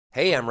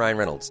Hey, I'm Ryan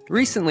Reynolds.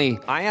 Recently,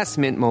 I asked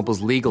Mint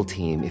Mobile's legal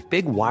team if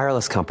big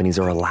wireless companies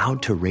are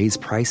allowed to raise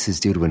prices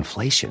due to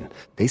inflation.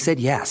 They said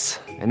yes.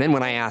 And then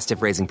when I asked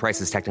if raising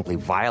prices technically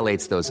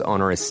violates those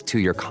onerous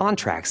two-year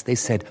contracts, they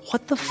said,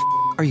 "What the f***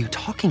 are you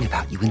talking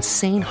about, you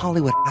insane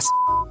Hollywood ass?"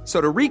 So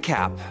to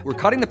recap, we're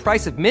cutting the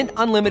price of Mint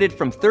Unlimited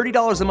from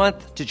 $30 a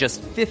month to just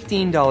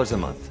 $15 a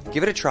month.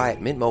 Give it a try at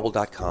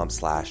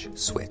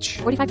mintmobile.com/switch.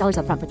 $45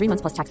 up front for 3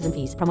 months plus taxes and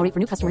fees. Promo rate for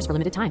new customers for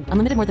limited time.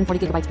 Unlimited more than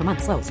 40 gigabytes per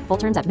month. Slows full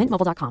terms at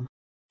mintmobile.com.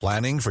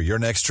 Planning for your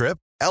next trip?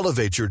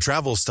 Elevate your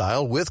travel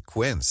style with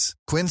Quince.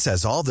 Quince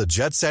has all the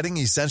jet-setting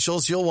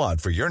essentials you'll want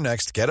for your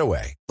next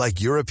getaway, like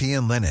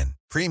European linen,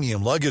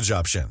 premium luggage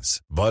options,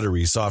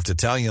 buttery soft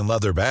Italian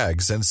leather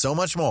bags, and so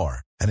much more.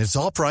 And it's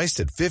all priced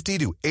at 50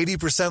 to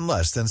 80%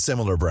 less than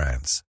similar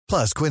brands.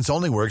 Plus, Quince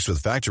only works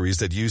with factories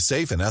that use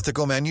safe and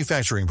ethical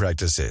manufacturing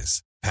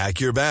practices.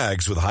 Pack your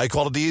bags with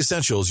high-quality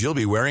essentials you'll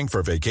be wearing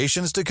for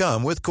vacations to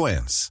come with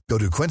Quince. Go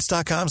to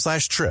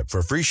quince.com/trip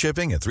for free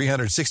shipping and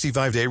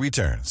 365-day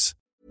returns.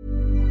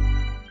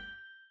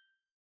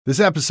 This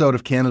episode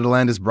of Canada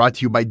Land is brought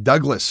to you by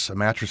Douglas, a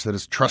mattress that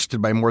is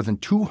trusted by more than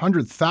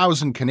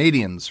 200,000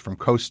 Canadians from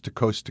coast to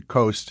coast to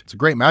coast. It's a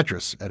great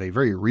mattress at a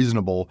very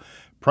reasonable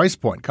price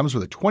point. Comes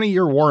with a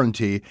 20-year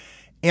warranty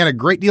and a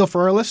great deal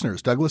for our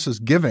listeners. Douglas is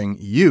giving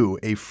you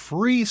a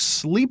free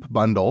sleep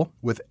bundle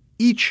with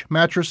each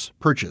mattress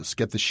purchase.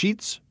 Get the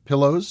sheets,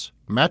 pillows,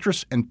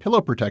 mattress, and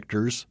pillow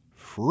protectors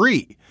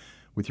free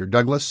with your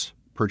Douglas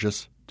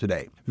purchase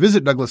today.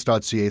 Visit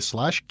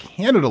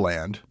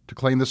douglas.ca/Canadaland to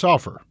claim this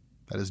offer.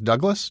 That is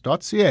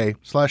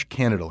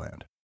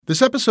douglas.ca/Canadaland.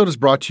 This episode is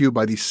brought to you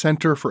by the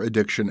Centre for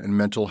Addiction and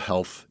Mental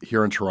Health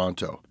here in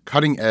Toronto.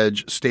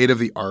 Cutting-edge,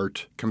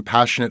 state-of-the-art,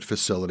 compassionate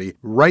facility.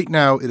 Right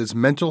now, it is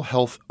Mental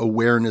Health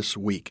Awareness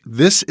Week.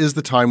 This is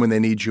the time when they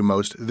need you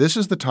most. This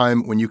is the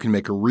time when you can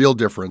make a real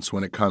difference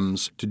when it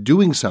comes to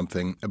doing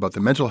something about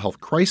the mental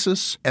health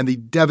crisis and the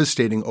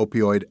devastating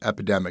opioid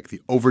epidemic, the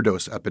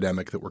overdose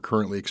epidemic that we're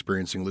currently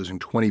experiencing, losing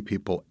 20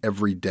 people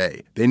every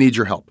day. They need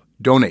your help.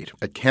 Donate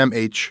at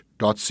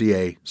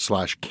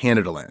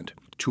camh.ca/Canadaland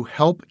to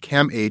help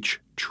CAMH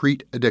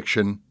treat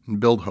addiction and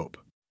build hope.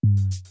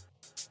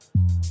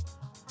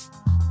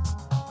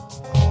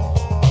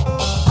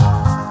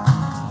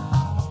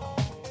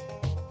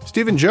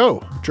 Stephen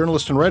Joe,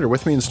 journalist and writer,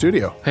 with me in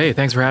studio. Hey,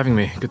 thanks for having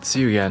me. Good to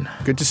see you again.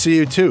 Good to see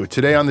you too.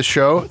 Today on the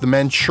show, the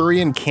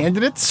Manchurian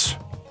candidates.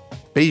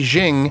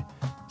 Beijing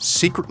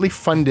secretly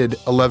funded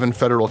 11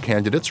 federal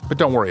candidates, but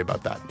don't worry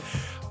about that.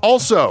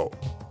 Also,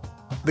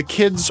 the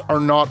kids are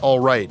not all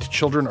right.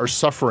 Children are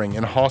suffering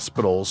in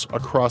hospitals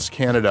across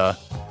Canada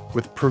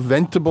with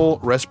preventable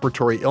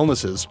respiratory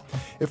illnesses.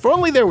 If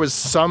only there was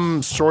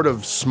some sort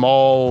of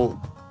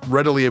small,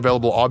 readily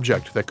available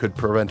object that could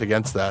prevent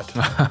against that.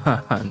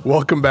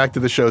 Welcome back to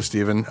the show,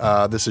 Stephen.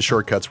 This is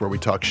Shortcuts, where we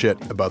talk shit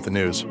about the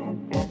news.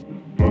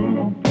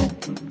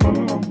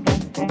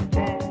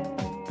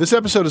 This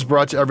episode is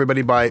brought to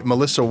everybody by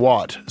Melissa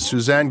Watt,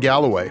 Suzanne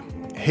Galloway,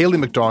 Haley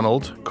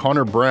McDonald,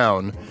 Connor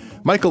Brown,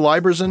 Michael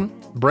Iberson,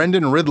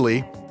 Brendan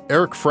Ridley,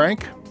 Eric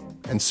Frank,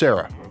 and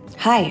Sarah.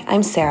 Hi,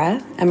 I'm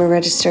Sarah. I'm a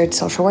registered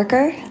social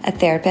worker, a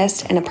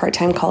therapist, and a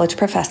part-time college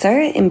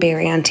professor in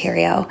Barrie,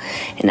 Ontario.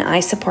 And I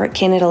support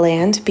Canada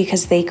Land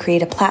because they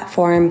create a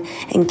platform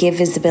and give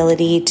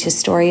visibility to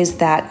stories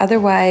that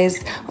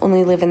otherwise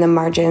only live in the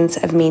margins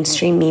of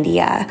mainstream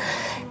media.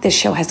 This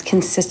show has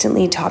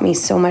consistently taught me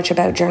so much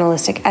about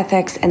journalistic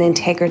ethics and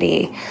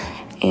integrity.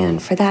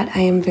 And for that,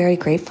 I am very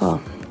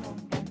grateful.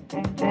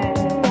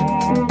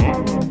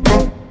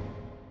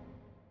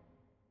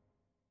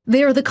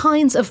 They are the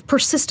kinds of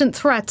persistent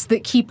threats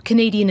that keep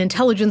Canadian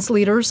intelligence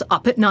leaders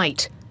up at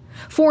night.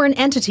 Foreign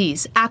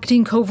entities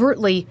acting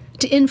covertly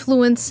to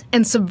influence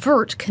and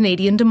subvert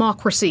Canadian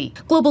democracy.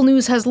 Global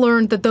News has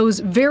learned that those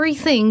very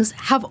things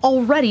have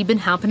already been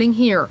happening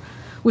here,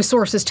 with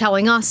sources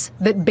telling us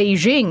that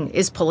Beijing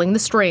is pulling the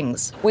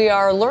strings. We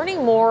are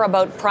learning more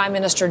about Prime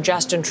Minister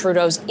Justin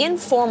Trudeau's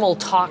informal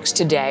talks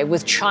today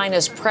with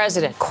China's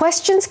president.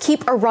 Questions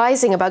keep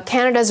arising about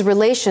Canada's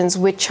relations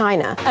with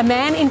China. A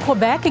man in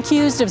Quebec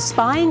accused of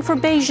spying for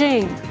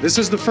Beijing. This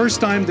is the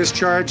first time this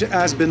charge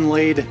has been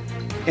laid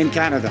in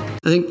Canada.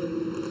 I think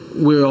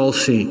we're all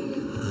seeing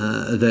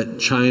that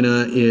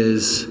China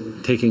is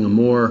taking a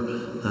more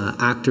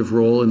active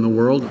role in the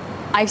world.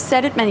 I've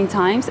said it many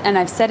times, and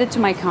I've said it to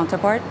my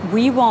counterpart,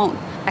 we won't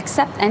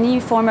accept any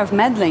form of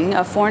meddling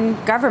of foreign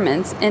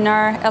governments in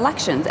our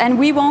elections, and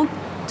we won't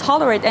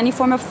tolerate any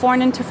form of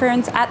foreign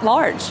interference at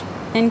large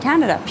in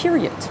Canada,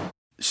 period.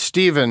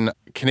 Stephen,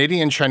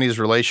 Canadian-Chinese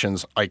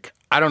relations, I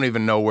don't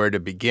even know where to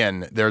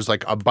begin. There's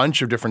a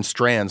bunch of different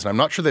strands, and I'm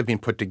not sure they've been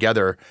put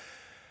together.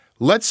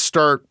 Let's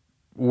start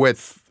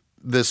with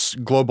this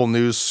Global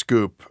News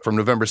scoop from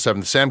November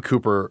 7th. Sam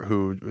Cooper,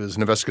 who is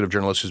an investigative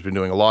journalist who's been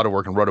doing a lot of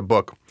work and wrote a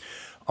book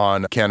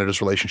on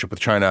Canada's relationship with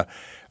China.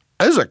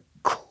 This is a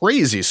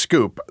crazy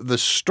scoop. The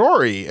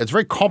story, it's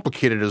very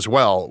complicated as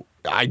well.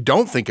 I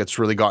don't think it's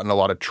really gotten a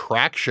lot of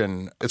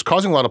traction. It's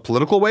causing a lot of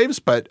political waves,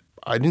 but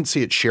I didn't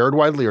see it shared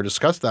widely or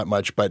discussed that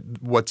much, but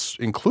what's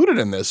included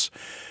in this,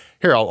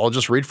 here, I'll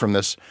just read from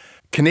this.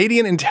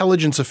 Canadian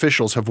intelligence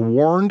officials have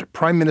warned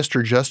Prime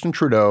Minister Justin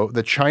Trudeau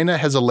that China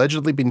has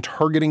allegedly been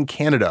targeting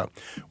Canada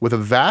with a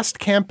vast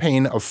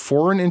campaign of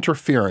foreign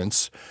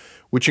interference,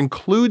 which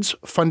includes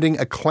funding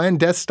a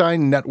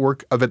clandestine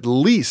network of at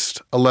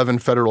least 11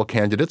 federal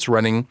candidates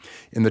running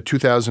in the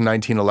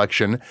 2019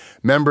 election,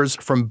 members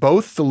from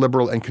both the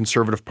Liberal and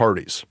Conservative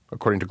parties,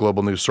 according to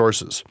Global News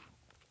sources.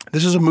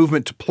 This is a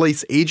movement to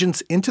place agents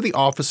into the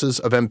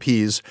offices of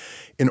MPs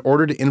in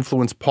order to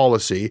influence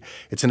policy.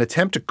 It's an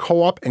attempt to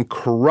co-opt and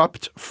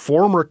corrupt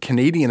former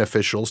Canadian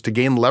officials to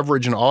gain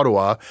leverage in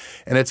Ottawa,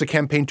 and it's a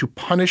campaign to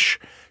punish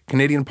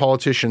Canadian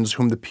politicians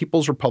whom the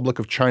People's Republic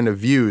of China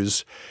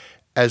views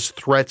as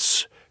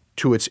threats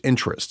to its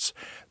interests.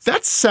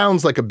 That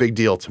sounds like a big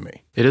deal to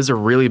me. It is a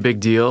really big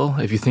deal.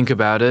 If you think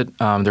about it,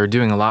 they're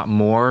doing a lot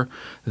more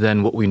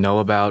than what we know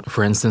about,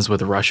 for instance,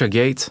 with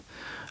Russiagate.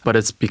 But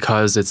it's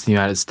because it's the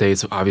United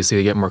States. Obviously,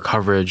 they get more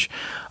coverage.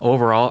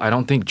 Overall, I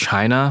don't think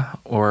China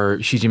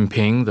or Xi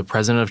Jinping, the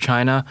president of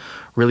China,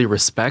 really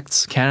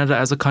respects Canada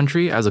as a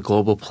country, as a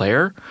global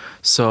player.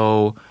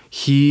 So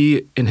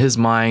he, in his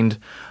mind,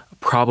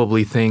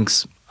 probably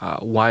thinks,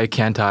 why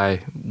can't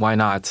I? Why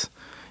not?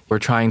 We're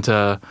trying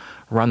to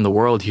run the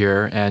world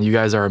here, and you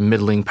guys are a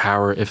middling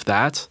power, if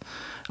that.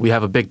 We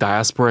have a big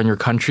diaspora in your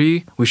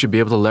country. We should be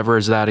able to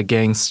leverage that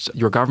against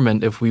your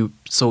government if we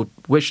so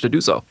wish to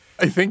do so.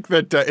 I think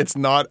that it's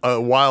not a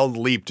wild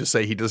leap to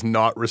say he does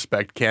not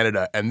respect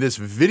Canada. And this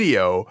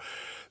video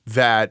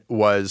that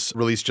was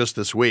released just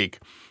this week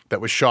that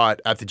was shot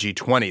at the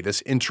G20,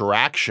 this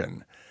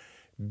interaction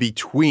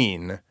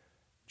between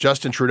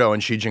Justin Trudeau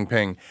and Xi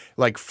Jinping.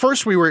 Like,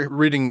 first we were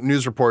reading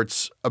news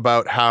reports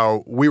about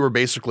how we were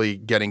basically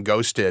getting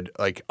ghosted.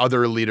 Like,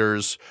 other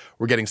leaders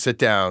were getting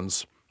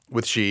sit-downs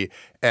with Xi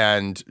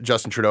and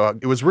Justin Trudeau.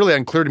 It was really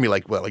unclear to me,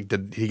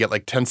 did he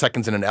get 10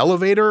 seconds in an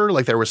elevator?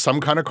 Like, there was some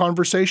kind of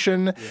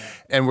conversation. Yeah.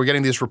 And we're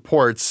getting these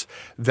reports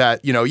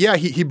that,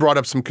 he brought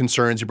up some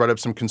concerns. He brought up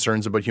some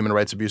concerns about human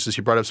rights abuses.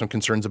 He brought up some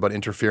concerns about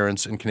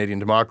interference in Canadian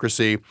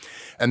democracy.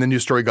 And the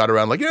news story got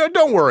around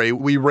don't worry,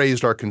 we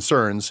raised our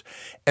concerns.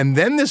 And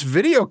then this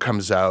video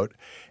comes out,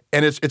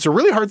 and it's a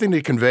really hard thing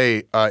to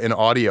convey in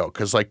audio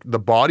because, the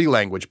body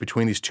language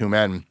between these two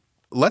men.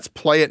 Let's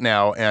play it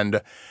now,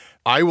 and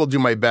I will do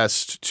my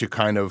best to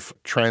kind of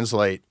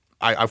translate.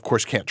 I, of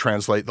course, can't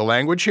translate the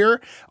language here.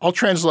 I'll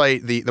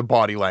translate the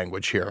body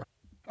language here.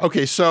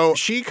 Okay, so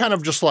she kind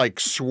of just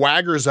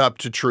swaggers up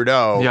to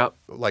Trudeau, yep.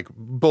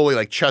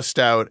 Bully, chest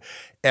out,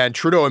 and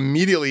Trudeau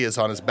immediately is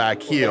on his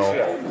back heel.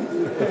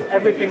 If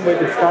everything we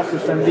discussed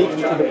is then leaked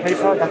to the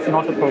paper, that's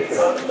not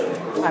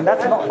appropriate. And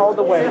that's not how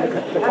the way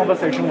the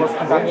conversation was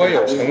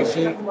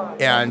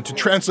conducted. And to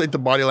translate the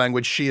body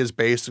language, she is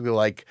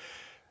basically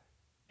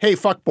hey,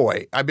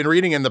 fuckboy, I've been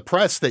reading in the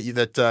press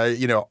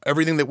that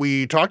everything that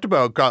we talked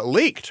about got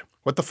leaked.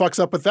 What the fuck's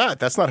up with that?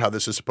 That's not how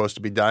this is supposed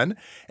to be done.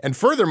 And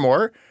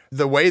furthermore,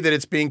 the way that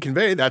it's being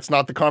conveyed, that's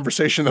not the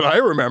conversation that I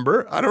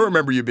remember. I don't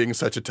remember you being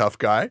such a tough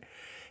guy.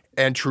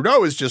 And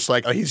Trudeau is just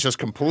he's just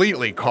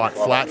completely caught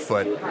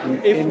flat-foot.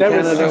 If there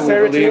is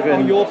sincerity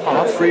on your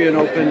part, free and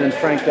open and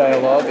frank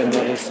dialogue, and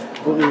that is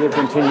what we will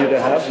continue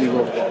to have. We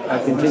will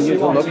continue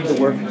to look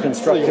to work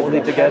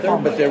constructively together,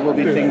 but there will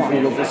be things we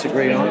will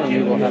disagree on, and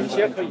we will have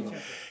to.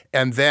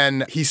 And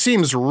then he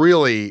seems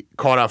really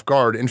caught off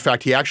guard. In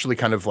fact, he actually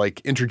kind of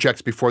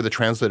interjects before the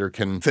translator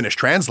can finish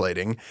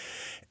translating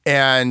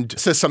and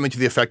says something to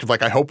the effect of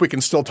I hope we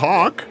can still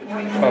talk.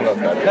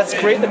 Let's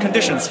create the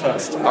conditions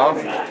first.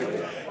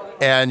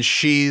 And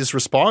Xi's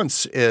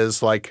response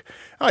is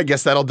I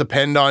guess that'll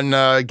depend on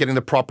getting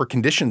the proper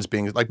conditions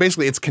being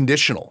basically it's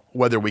conditional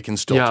whether we can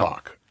still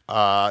talk.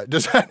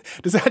 Does that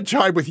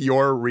jive with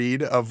your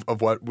read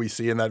of what we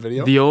see in that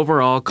video? The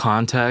overall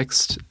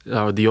context,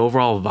 or the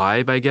overall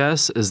vibe, I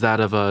guess, is that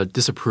of a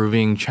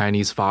disapproving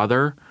Chinese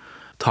father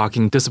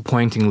talking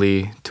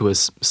disappointingly to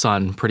his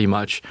son, pretty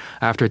much,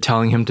 after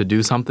telling him to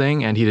do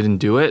something and he didn't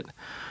do it.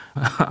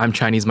 I'm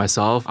Chinese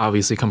myself,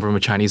 obviously come from a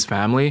Chinese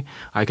family.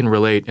 I can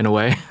relate in a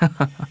way.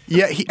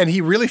 Yeah,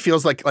 he really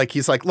feels like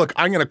he's look,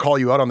 I'm going to call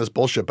you out on this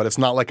bullshit, but it's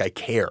not I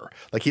care.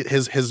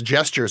 His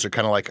gestures are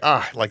kind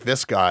of like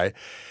this guy.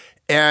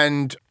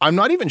 And I'm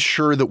not even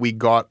sure that we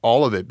got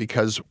all of it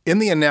because in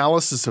the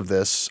analysis of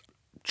this,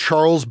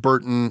 Charles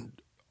Burton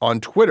on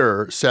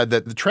Twitter said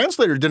that the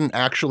translator didn't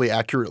actually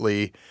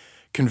accurately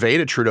convey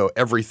to Trudeau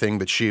everything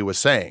that she was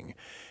saying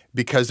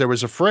because there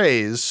was a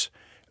phrase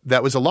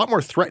that was a lot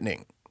more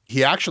threatening.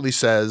 He actually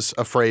says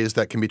a phrase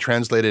that can be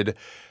translated,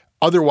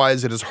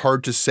 otherwise it is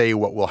hard to say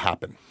what will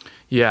happen.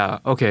 Yeah,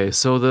 okay.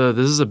 So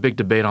this is a big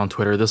debate on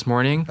Twitter this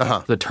morning.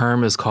 Uh-huh. The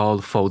term is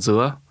called 否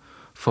则.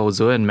 否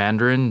则 in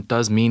Mandarin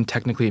does mean,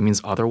 technically it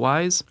means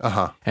otherwise.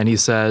 Uh-huh. And he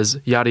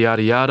says, yada,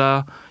 yada,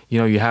 yada.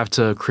 You have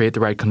to create the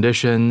right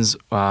conditions.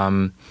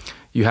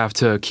 You have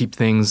to keep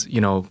things,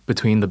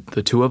 between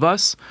the two of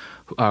us.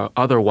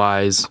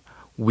 Otherwise,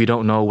 we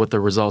don't know what the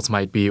results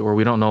might be or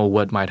we don't know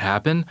what might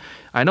happen.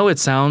 I know it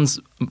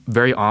sounds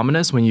very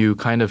ominous when you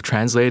kind of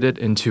translate it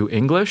into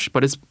English,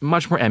 but it's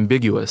much more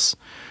ambiguous.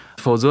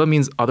 否则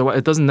means otherwise.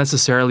 It doesn't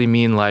necessarily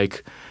mean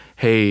like,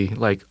 hey,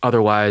 like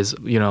otherwise,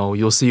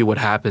 you'll see what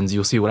happens.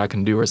 You'll see what I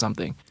can do or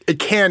something. It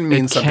can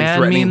mean something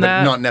threatening,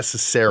 but not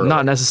necessarily.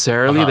 Not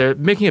necessarily. They're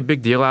making a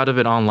big deal out of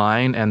it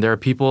online, and there are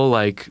people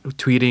like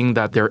tweeting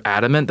that they're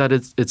adamant that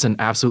it's an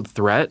absolute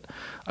threat.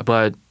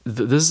 But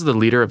this is the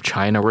leader of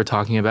China we're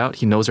talking about.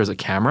 He knows there's a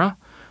camera.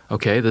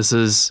 Okay, this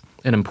is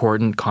an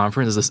important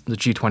conference. This is the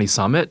G20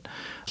 summit.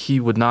 He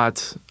would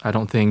not, I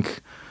don't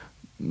think,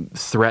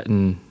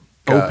 threaten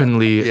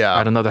openly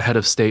at another head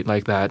of state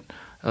like that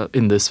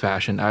in this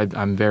fashion.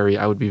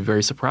 I would be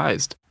very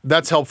surprised.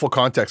 That's helpful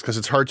context because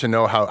it's hard to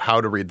know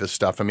how to read this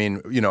stuff. I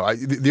mean,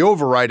 the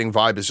overriding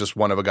vibe is just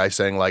one of a guy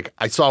saying like,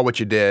 I saw what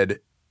you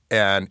did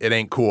and it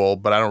ain't cool,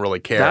 but I don't really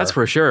care. That's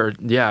for sure.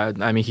 Yeah.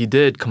 I mean, he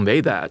did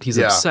convey that. He's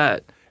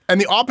upset. And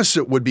the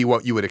opposite would be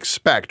what you would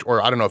expect,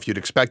 or I don't know if you'd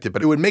expect it,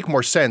 but it would make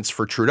more sense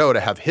for Trudeau to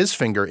have his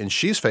finger in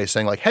Xi's face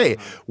saying like, hey,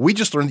 we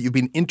just learned that you've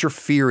been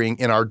interfering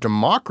in our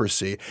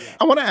democracy.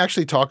 I want to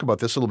actually talk about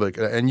this a little bit.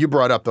 And you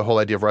brought up the whole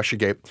idea of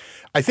Russiagate.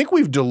 I think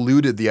we've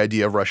diluted the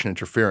idea of Russian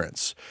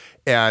interference.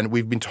 And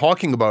we've been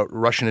talking about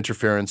Russian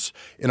interference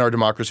in our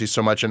democracy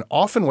so much. And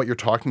often what you're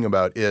talking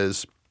about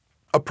is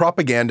a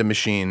propaganda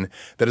machine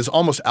that is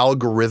almost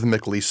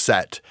algorithmically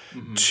set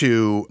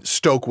to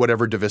stoke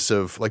whatever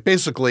divisive, like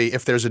basically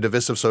if there's a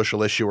divisive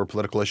social issue or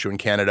political issue in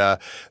Canada,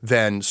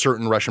 then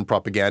certain Russian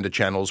propaganda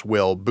channels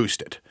will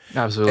boost it.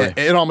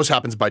 Absolutely. It almost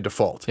happens by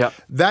default. Yep.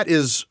 That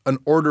is an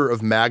order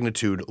of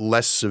magnitude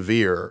less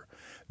severe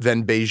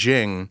than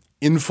Beijing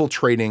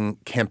infiltrating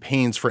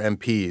campaigns for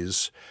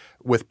MPs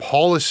with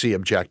policy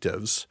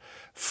objectives,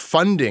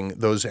 funding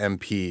those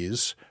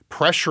MPs,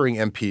 pressuring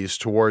MPs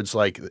towards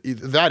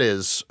that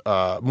is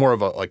more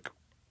of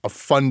a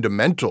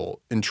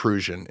fundamental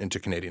intrusion into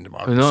Canadian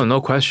democracy.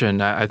 No question.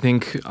 I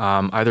think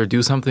either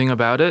do something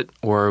about it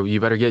or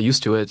you better get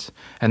used to it.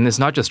 And it's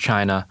not just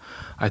China.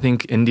 I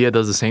think India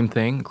does the same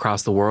thing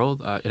across the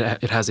world.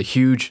 It has a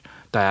huge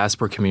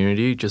diaspora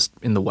community just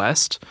in the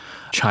West.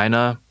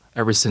 China,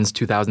 ever since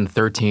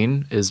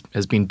 2013,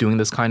 has been doing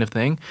this kind of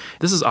thing.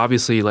 This is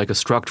obviously like a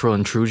structural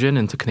intrusion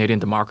into Canadian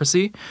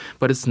democracy,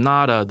 but it's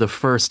not the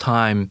first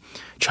time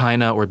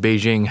China or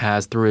Beijing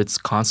has, through its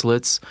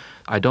consulates,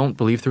 I don't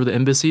believe through the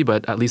embassy,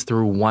 but at least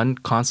through one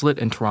consulate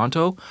in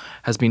Toronto,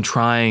 has been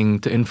trying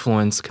to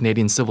influence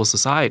Canadian civil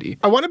society.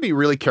 I want to be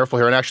really careful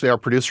here. And actually, our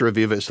producer,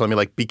 Aviva, is telling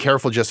me, be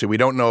careful, Jesse. We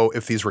don't know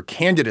if these were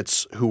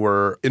candidates who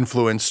were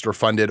influenced or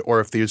funded or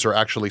if these are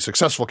actually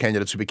successful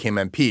candidates who became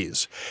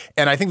MPs.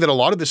 And I think that a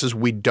lot of this is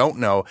we don't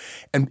know.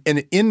 And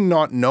in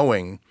not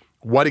knowing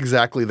what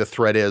exactly the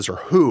threat is or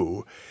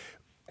who,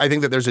 I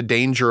think that there's a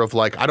danger of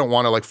I don't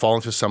want to fall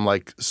into some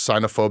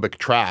xenophobic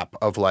trap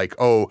of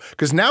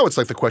because now it's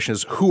the question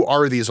is who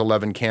are these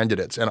 11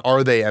 candidates and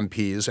are they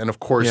MPs? And of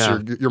course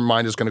your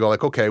mind is going to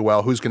go okay,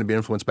 well, who's going to be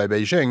influenced by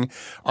Beijing?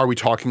 Are we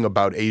talking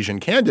about Asian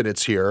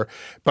candidates here?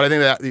 But I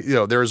think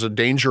that there is a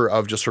danger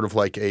of just sort of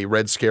a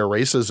Red Scare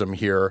racism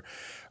here.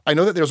 I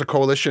know that there's a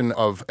coalition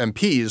of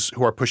MPs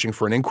who are pushing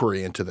for an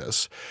inquiry into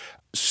this.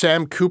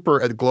 Sam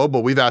Cooper at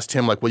Global, we've asked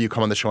him, will you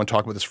come on the show and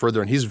talk about this further?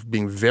 And he's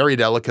being very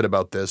delicate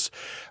about this.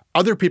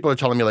 Other people are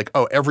telling me,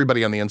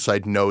 everybody on the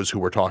inside knows who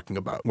we're talking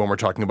about when we're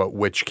talking about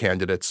which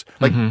candidates.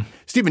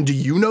 Stephen, do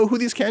you know who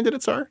these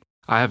candidates are?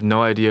 I have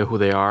no idea who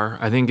they are.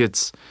 I think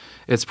it's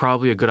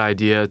probably a good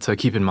idea to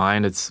keep in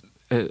mind it's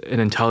an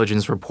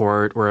intelligence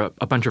report or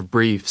a bunch of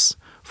briefs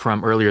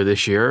from earlier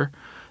this year.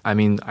 I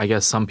mean, I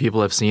guess some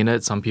people have seen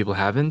it, some people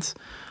haven't.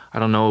 I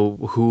don't know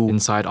who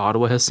inside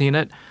Ottawa has seen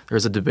it.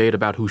 There's a debate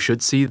about who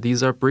should see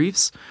these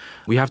briefs.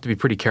 We have to be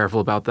pretty careful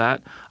about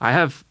that. I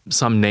have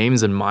some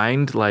names in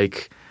mind,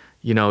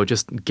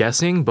 just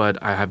guessing, but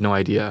I have no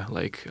idea.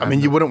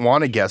 You wouldn't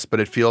want to guess, but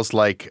it feels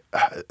like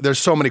there's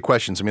so many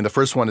questions. I mean, the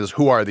first one is,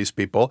 who are these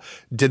people?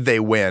 Did they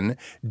win?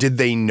 Did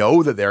they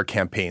know that their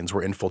campaigns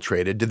were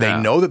infiltrated? Did they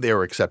know that they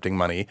were accepting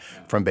money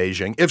from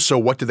Beijing? If so,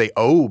 what do they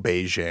owe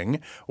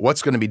Beijing?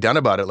 What's going to be done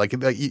about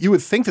it? You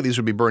would think that these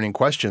would be burning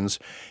questions.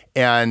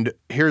 And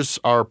here's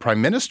our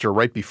prime minister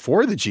right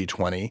before the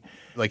G20.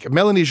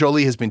 Melanie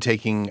Joly has been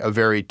taking a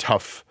very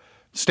tough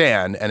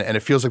stand, and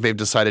it feels like they've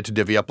decided to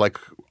divvy up,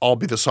 I'll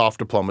be the soft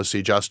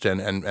diplomacy, Justin,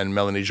 and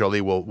Melanie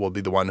Joly will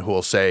be the one who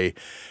will say,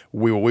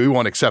 we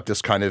won't accept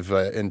this kind of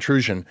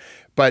intrusion.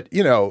 But,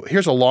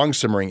 here's a long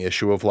simmering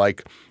issue of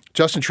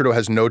Justin Trudeau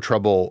has no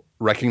trouble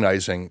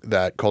recognizing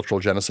that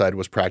cultural genocide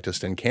was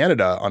practiced in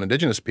Canada on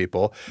Indigenous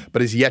people,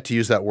 but is yet to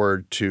use that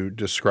word to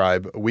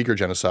describe Uyghur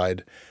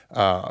genocide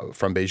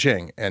from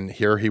Beijing. And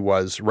here he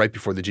was right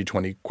before the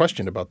G20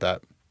 questioned about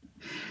that.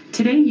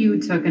 Today, you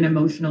took an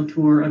emotional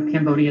tour of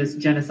Cambodia's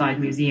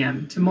Genocide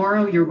Museum.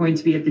 Tomorrow, you're going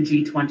to be at the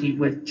G20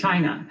 with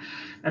China.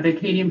 The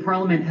Canadian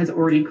Parliament has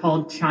already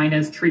called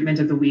China's treatment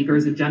of the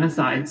Uyghurs a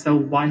genocide, so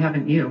why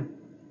haven't you?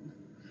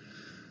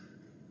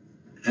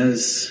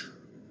 As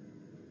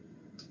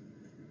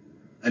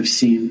I've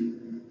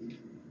seen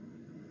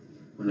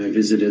when I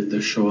visited the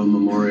Shoah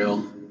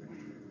Memorial,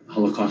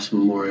 Holocaust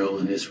Memorial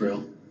in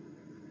Israel,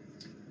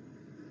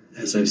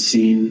 as I've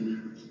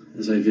seen,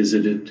 as I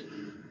visited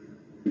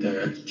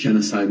the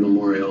genocide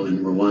memorial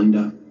in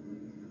Rwanda,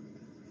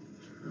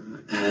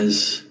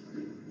 as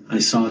I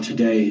saw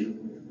today,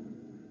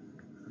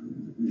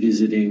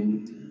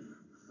 visiting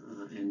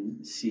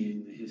and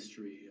seeing the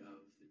history of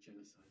the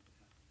genocide.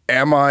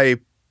 Am I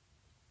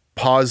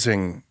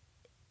pausing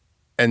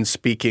and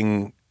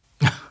speaking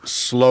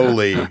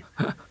slowly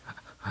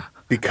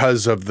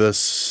because of the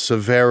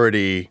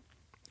severity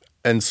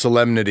and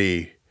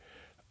solemnity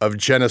of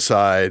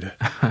genocide,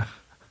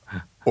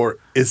 or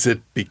is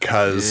it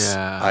because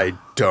I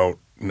don't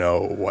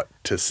know what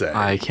to say?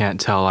 I can't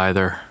tell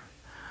either.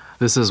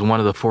 This is one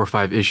of the 4 or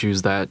 5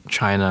 issues that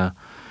China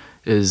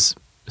is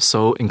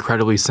so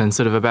incredibly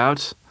sensitive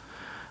about.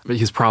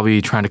 He's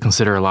probably trying to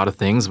consider a lot of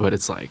things, but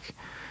it's like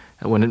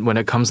when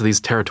it comes to these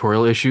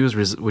territorial issues,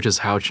 which is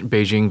how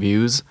Beijing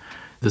views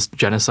this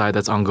genocide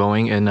that's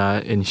ongoing in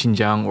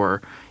Xinjiang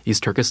or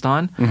East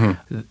Turkestan,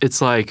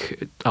 it's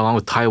like, along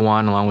with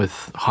Taiwan, along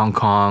with Hong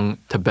Kong,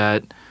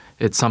 Tibet,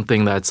 it's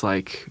something that's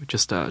like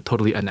just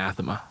totally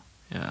anathema.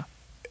 Yeah.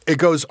 It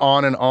goes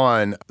on and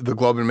on. The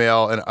Globe and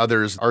Mail and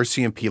others,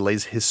 RCMP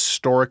lays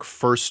historic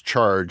first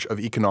charge of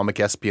economic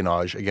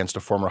espionage against a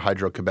former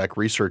Hydro-Quebec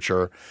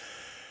researcher.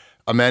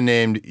 A man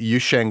named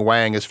Yusheng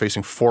Wang is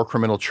facing 4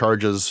 criminal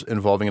charges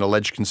involving an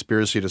alleged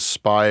conspiracy to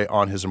spy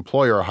on his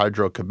employer,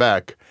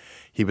 Hydro-Quebec.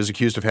 He was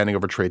accused of handing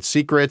over trade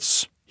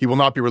secrets. He will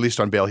not be released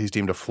on bail. He's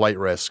deemed a flight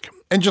risk.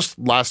 And just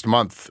last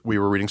month, we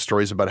were reading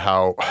stories about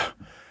how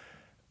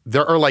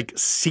there are like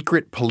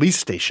secret police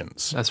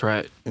stations. That's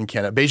right. In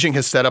Canada. Beijing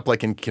has set up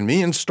like in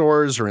convenience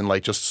stores or in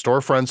like just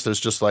storefronts. There's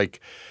just like,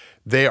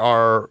 they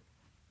are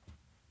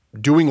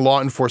doing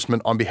law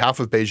enforcement on behalf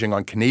of Beijing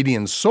on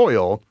Canadian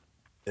soil.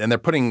 And they're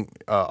putting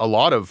a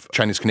lot of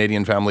Chinese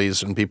Canadian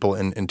families and people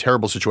in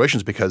terrible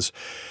situations because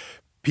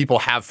people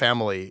have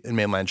family in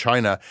mainland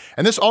China.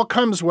 And this all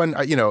comes when,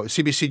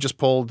 CBC just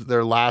pulled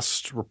their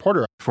last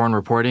reporter. Foreign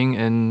reporting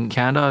in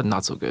Canada,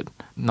 not so good.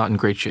 Not in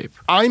great shape.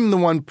 I'm the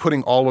one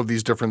putting all of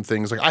these different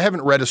things. Like, I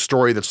haven't read a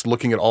story that's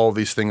looking at all of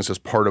these things as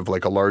part of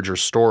like a larger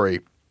story.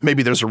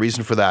 Maybe there's a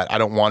reason for that. I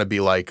don't want to be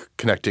like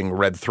connecting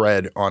red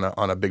thread on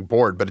a big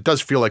board, but it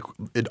does feel like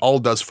it all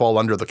does fall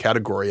under the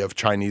category of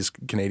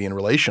Chinese-Canadian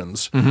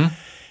relations.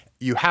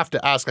 You have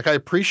to ask, like, I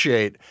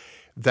appreciate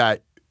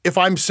that if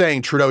I'm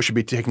saying Trudeau should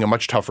be taking a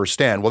much tougher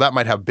stand, well, that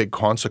might have big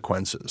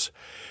consequences.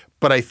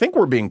 But I think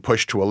we're being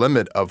pushed to a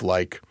limit of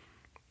like,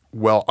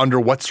 well, under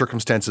what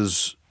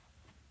circumstances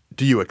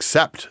do you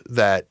accept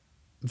that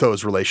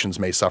those relations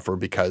may suffer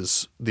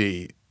because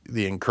the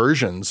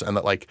incursions, and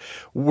that like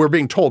we're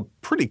being told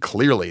pretty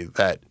clearly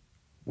that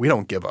we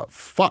don't give a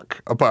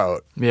fuck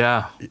about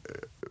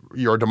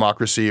your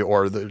democracy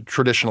or the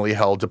traditionally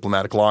held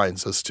diplomatic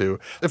lines as to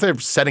if they're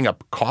setting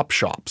up cop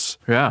shops.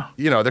 Yeah.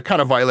 They're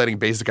kind of violating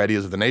basic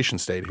ideas of the nation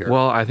state here.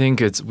 Well, I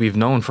think we've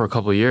known for a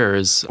couple of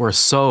years or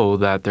so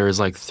that there's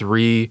like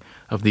 3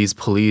 of these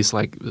police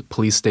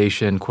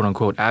station, quote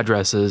unquote,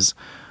 addresses.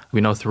 We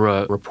know through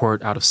a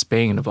report out of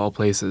Spain, of all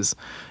places,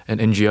 an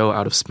NGO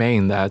out of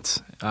Spain,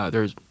 that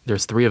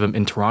there's 3 of them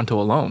in Toronto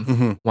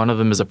alone. One of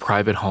them is a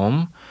private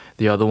home.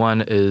 The other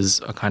one is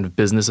a kind of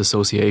business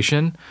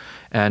association.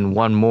 And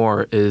one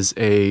more is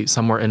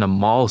somewhere in a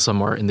mall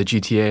somewhere in the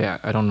GTA.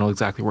 I don't know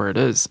exactly where it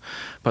is.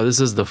 But this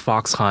is the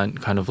fox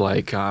hunt, kind of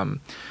like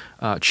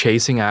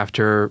chasing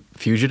after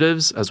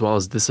fugitives as well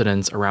as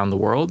dissidents around the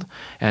world.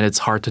 And it's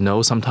hard to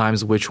know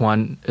sometimes which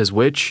one is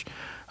which.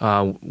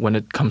 When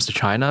it comes to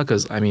China,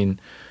 because, I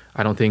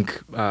don't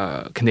think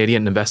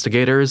Canadian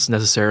investigators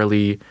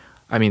necessarily,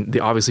 they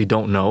obviously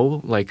don't know,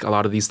 like, a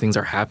lot of these things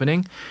are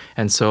happening.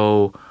 And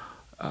so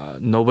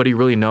nobody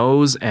really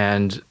knows.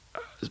 And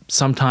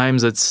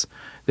sometimes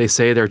they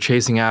say they're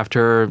chasing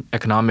after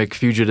economic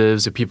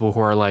fugitives or people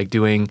who are, like,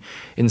 doing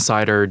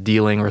insider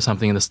dealing or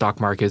something in the stock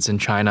markets in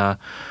China.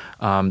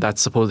 There's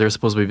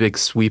supposed to be a big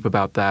sweep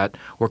about that,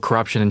 or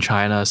corruption in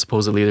China.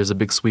 Supposedly there's a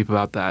big sweep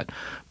about that.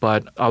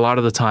 But a lot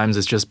of the times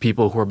it's just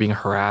people who are being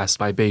harassed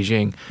by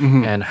Beijing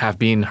and have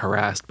been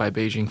harassed by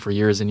Beijing for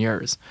years and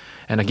years.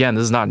 And again,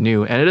 this is not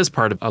new, and it is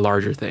part of a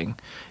larger thing.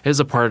 It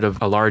is a part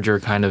of a larger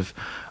kind of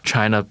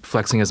China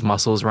flexing its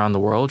muscles around the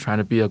world, trying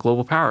to be a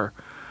global power.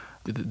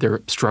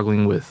 They're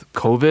struggling with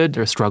COVID,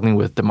 they're struggling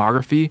with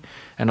demography,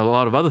 and a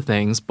lot of other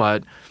things,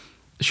 but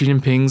Xi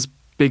Jinping's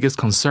biggest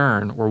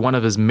concern, or one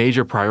of his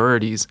major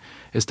priorities,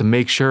 is to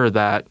make sure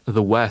that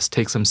the West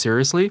takes him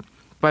seriously,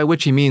 by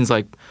which he means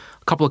like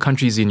a couple of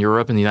countries in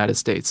Europe and the United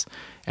States.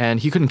 And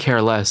he couldn't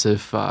care less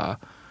if,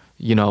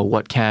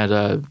 what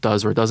Canada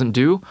does or doesn't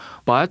do.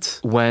 But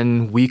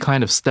when we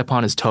kind of step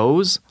on his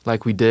toes,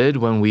 like we did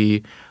when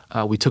we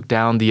took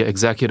down the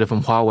executive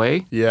from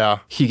Huawei,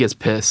 he gets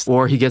pissed.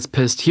 Or he gets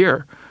pissed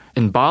here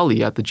in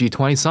Bali at the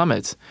G20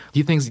 summit.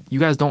 He thinks you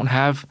guys don't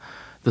have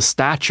the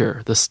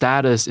stature, the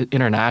status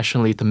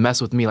internationally to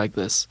mess with me like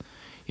this.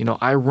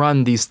 I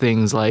run these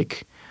things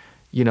like,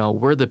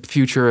 we're the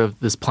future of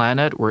this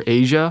planet. We're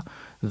Asia.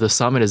 The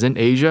summit is in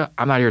Asia.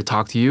 I'm not here to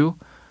talk to you.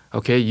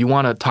 Okay, you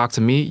want to talk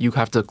to me, you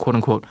have to, quote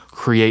unquote,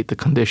 create the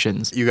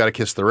conditions. You got to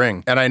kiss the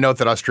ring. And I note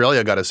that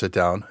Australia got to sit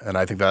down, and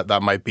I think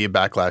that might be a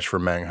backlash for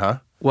Meng, huh?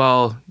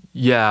 Well,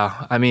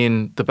 yeah. I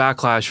mean, the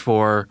backlash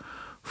for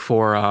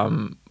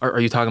are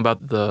you talking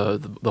about the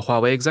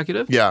Huawei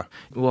executive? Yeah.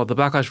 Well, the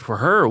backlash for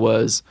her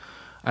was,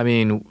 I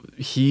mean,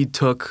 he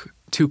took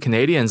 2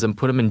 Canadians and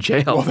put them in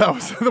jail. Well, that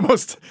was the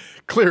most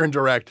clear and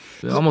direct.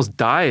 They almost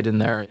died in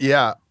there.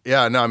 Yeah.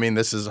 Yeah, no, I mean,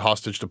 this is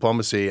hostage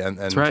diplomacy. And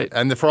that's right.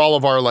 And for all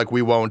of our, like,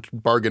 we won't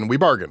bargain, we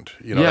bargained.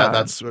 You know,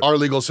 that's our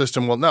legal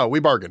system. Well, no, we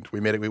bargained. We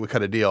made it, we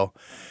cut a deal.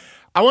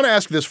 I want to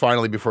ask this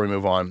finally before we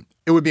move on.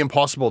 It would be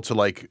impossible to,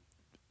 like,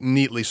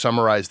 neatly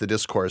summarize the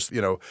discourse.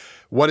 You know,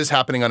 what is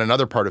happening on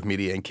another part of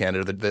media in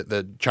Canada,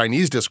 the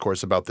Chinese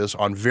discourse about this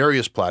on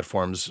various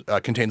platforms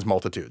contains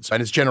multitudes.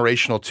 And it's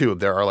generational too.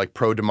 There are like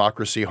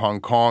pro-democracy Hong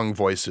Kong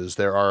voices.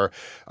 There are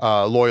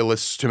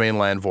loyalists to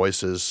mainland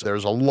voices.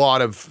 There's a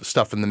lot of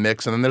stuff in the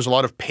mix. And then there's a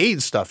lot of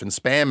paid stuff and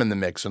spam in the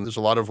mix. And there's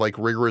a lot of like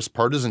rigorous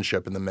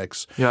partisanship in the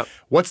mix. Yep.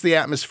 What's the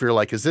atmosphere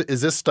like? Is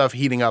this stuff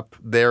heating up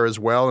there as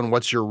well? And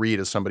what's your read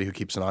as somebody who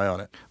keeps an eye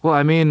on it? Well,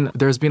 I mean,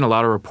 there's been a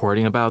lot of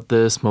reporting about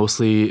this,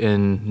 mostly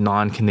in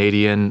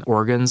non-Canadian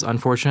organs,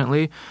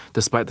 unfortunately,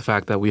 despite the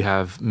fact that we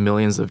have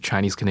millions of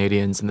Chinese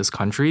Canadians in this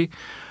country,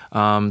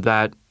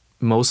 that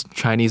most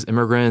Chinese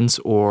immigrants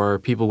or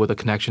people with a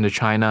connection to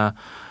China,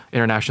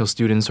 international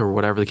students or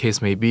whatever the case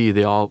may be,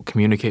 they all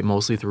communicate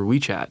mostly through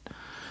WeChat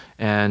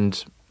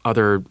and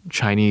other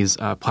Chinese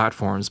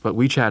platforms. But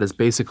WeChat is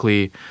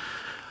basically,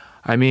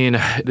 I mean,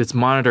 it's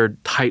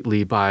monitored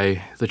tightly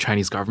by the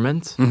Chinese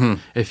government. Mm-hmm.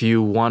 If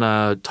you want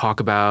to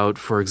talk about,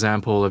 for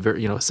example, a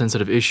very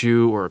sensitive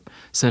issue or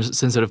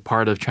sensitive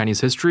part of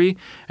Chinese history,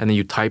 and then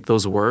you type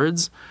those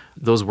words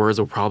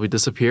will probably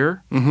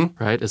disappear,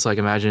 right? It's like,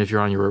 imagine if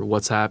you're on your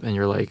WhatsApp and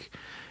you're like,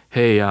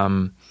 hey,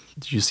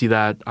 did you see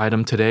that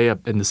item today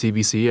in the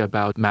CBC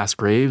about mass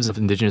graves of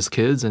Indigenous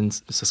kids in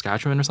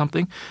Saskatchewan or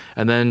something?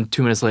 And then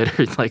 2 minutes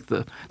later, like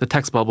the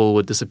text bubble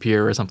would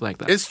disappear or something like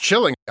that. It's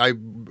chilling. I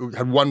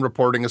had one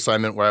reporting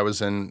assignment where I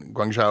was in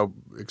Guangzhou,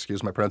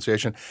 excuse my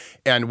pronunciation,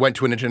 and went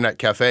to an internet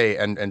cafe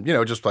and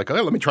just like,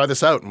 let me try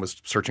this out, and was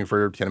searching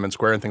for Tiananmen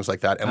Square and things like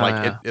that. And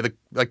the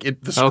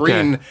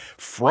screen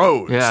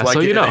froze. Yeah, like,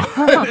 so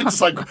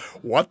it's like,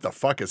 what the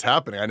fuck is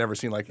happening? I never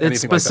seen anything like that.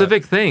 It's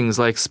specific things,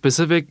 like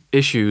specific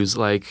issues,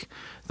 like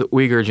the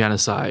Uyghur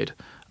genocide,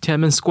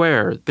 Tiananmen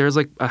Square. There's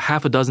like a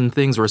half a dozen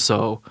things or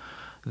so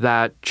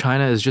that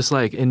China is just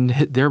like, in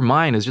their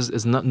mind,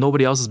 is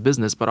nobody else's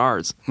business but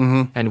ours.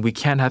 Mm-hmm. And we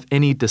can't have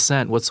any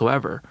dissent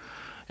whatsoever.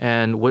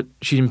 And what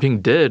Xi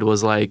Jinping did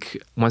was, like,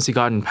 once he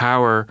got in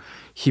power,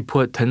 he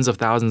put tens of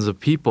thousands of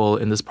people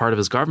in this part of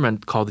his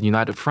government called the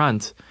United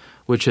Front,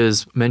 which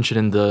is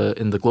mentioned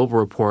in the Global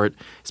Report.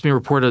 It's been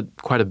reported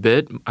quite a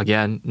bit.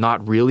 Again,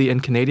 not really in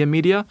Canadian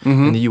media.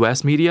 Mm-hmm. In the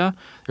U.S. media,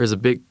 there's a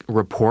big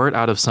report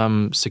out of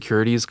some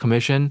securities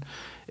commission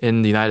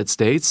in the United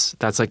States.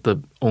 That's like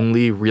the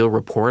only real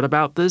report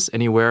about this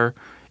anywhere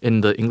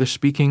in the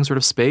English-speaking sort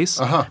of space.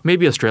 Uh-huh.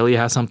 Maybe Australia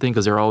has something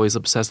because they're always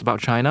obsessed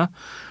about China.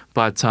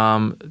 But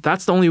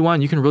that's the only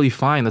one you can really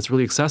find that's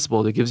really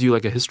accessible. That gives you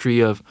like a history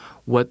of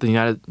what the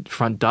United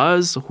Front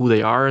does, who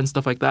they are, and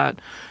stuff like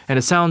that. And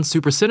it sounds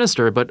super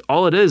sinister, but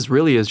all it is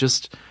really is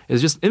just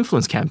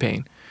influence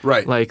campaign.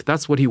 Right. Like,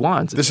 that's what he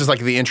wants. This is like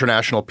the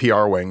international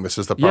PR wing. This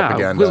is the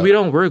propaganda. Yeah, because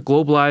we're a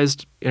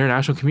globalized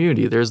international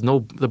community.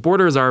 The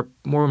borders are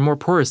more and more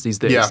porous these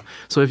days. Yeah.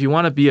 So if you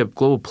want to be a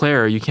global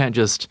player, you can't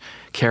just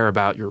care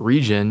about your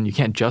region. You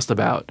can't just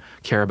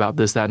care about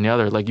this, that, and the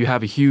other. Like, you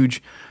have a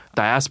huge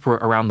diaspora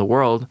around the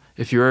world.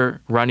 If you're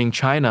running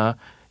China,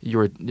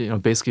 you're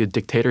basically a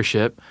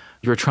dictatorship.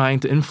 You're trying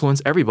to influence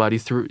everybody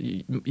through.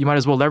 You might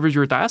as well leverage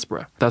your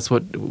diaspora. That's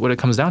what it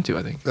comes down to,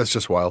 I think. That's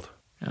just wild.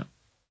 Yeah.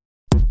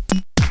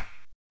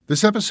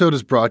 This episode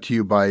is brought to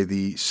you by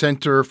the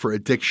Center for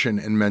Addiction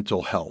and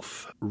Mental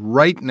Health.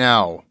 Right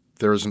now,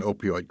 there is an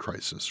opioid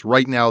crisis.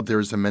 Right now, there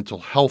is a mental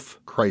health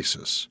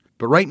crisis.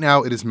 But right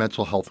now, it is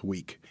Mental Health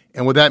Week.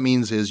 And what that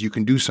means is you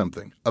can do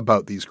something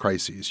about these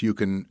crises. You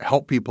can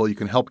help people. You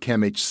can help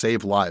CAMH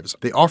save lives.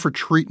 They offer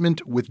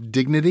treatment with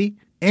dignity,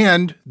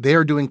 and they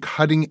are doing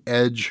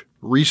cutting-edge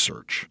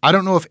research. I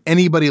don't know if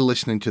anybody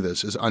listening to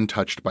this is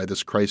untouched by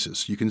this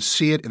crisis. You can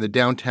see it in the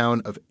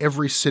downtown of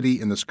every city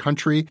in this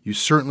country. You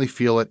certainly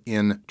feel it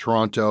in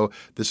Toronto.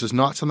 This is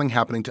not something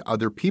happening to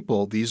other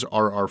people. These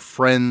are our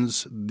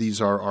friends.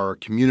 These are our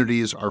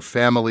communities, our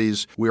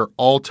families. We are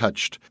all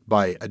touched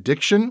by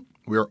addiction.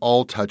 We are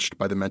all touched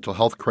by the mental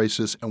health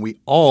crisis, and we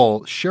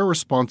all share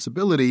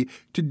responsibility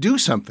to do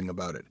something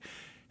about it.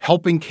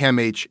 Helping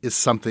CAMH is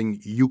something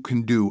you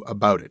can do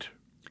about it.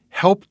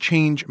 Help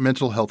change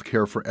mental health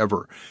care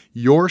forever.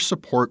 Your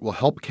support will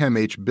help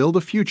CAMH build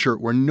a future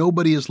where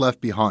nobody is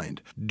left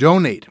behind.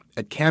 Donate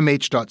at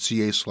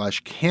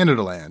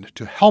camh.ca/Canadaland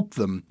to help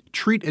them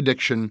treat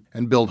addiction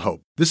and build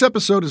hope. This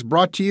episode is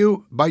brought to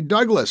you by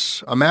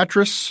Douglas, a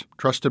mattress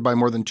trusted by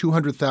more than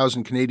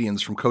 200,000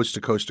 Canadians from coast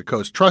to coast to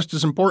coast. Trust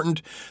is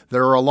important.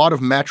 There are a lot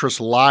of mattress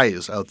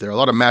lies out there, a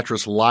lot of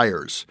mattress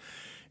liars.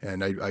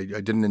 And I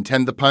didn't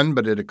intend the pun,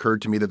 but it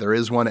occurred to me that there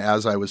is one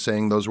as I was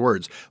saying those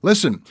words.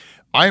 Listen,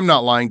 I am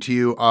not lying to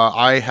you.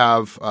 I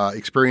have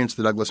experienced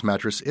the Douglas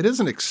mattress. It is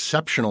an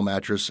exceptional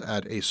mattress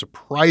at a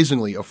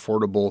surprisingly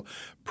affordable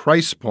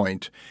price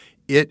point.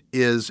 It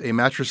is a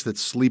mattress that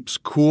sleeps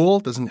cool,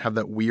 doesn't have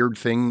that weird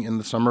thing in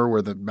the summer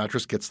where the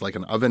mattress gets like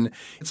an oven.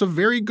 It's a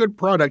very good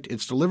product.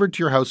 It's delivered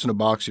to your house in a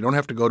box. You don't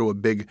have to go to a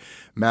big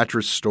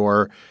mattress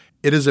store.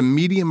 It is a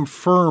medium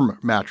firm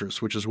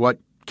mattress, which is what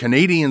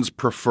Canadians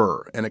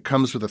prefer, and it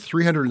comes with a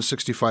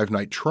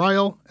 365-night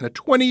trial and a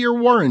 20-year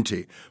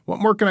warranty. What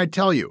more can I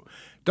tell you?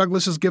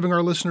 Douglas is giving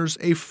our listeners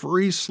a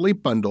free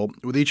sleep bundle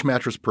with each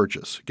mattress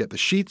purchase. Get the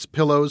sheets,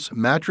 pillows,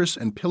 mattress,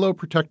 and pillow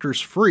protectors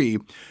free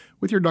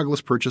with your Douglas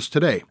purchase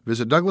today.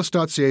 Visit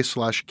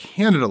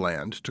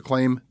douglas.ca/Canadaland to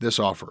claim this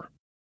offer.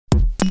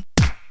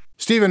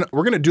 Stephen,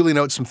 we're going to duly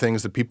note some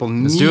things that people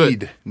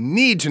need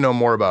to know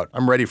more about.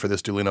 I'm ready for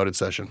this duly noted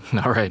session.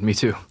 All right, me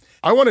too.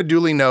 I want to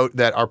duly note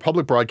that our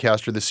public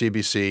broadcaster, the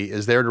CBC,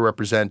 is there to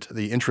represent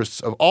the interests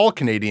of all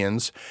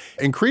Canadians,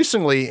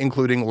 increasingly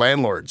including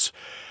landlords.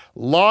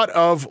 Lot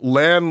of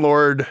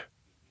landlord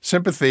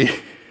sympathy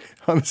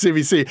on the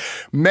CBC.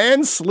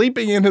 Man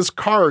sleeping in his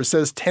car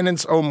says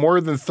tenants owe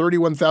more than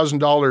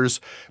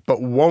 $31,000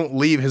 but won't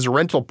leave his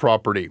rental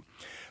property.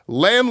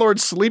 Landlord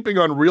sleeping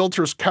on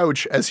realtor's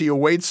couch as he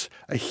awaits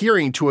a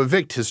hearing to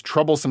evict his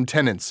troublesome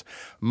tenants.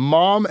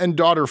 Mom and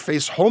daughter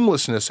face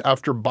homelessness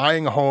after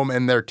buying a home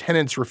and their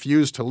tenants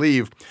refuse to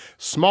leave.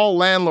 Small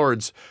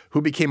landlords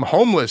who became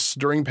homeless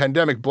during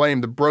pandemic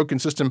blame the broken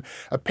system.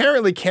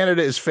 Apparently,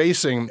 Canada is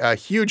facing a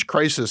huge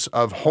crisis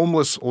of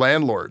homeless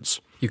landlords.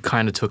 You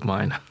kind of took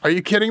mine. Are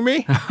you kidding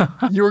me?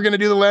 You were going to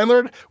do the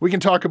landlord? We can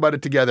talk about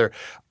it together.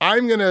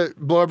 I'm going to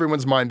blow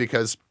everyone's mind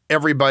because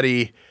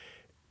everybody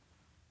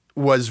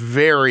was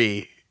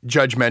very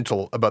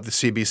judgmental about the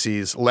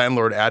CBC's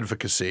landlord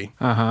advocacy.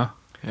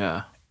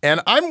 Yeah. And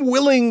I'm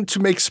willing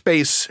to make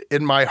space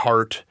in my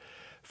heart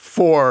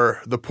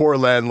for the poor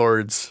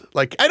landlords.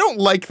 Like, I don't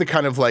like the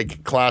kind of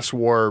like class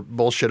war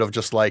bullshit of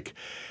just like,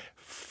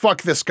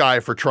 fuck this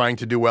guy for trying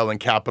to do well in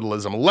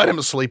capitalism. Let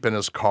him sleep in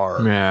his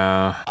car.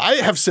 Yeah. I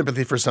have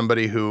sympathy for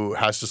somebody who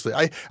has to sleep.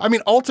 I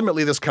mean,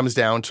 ultimately, this comes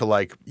down to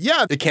like,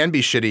 yeah, it can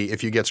be shitty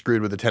if you get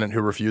screwed with a tenant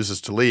who refuses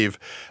to leave.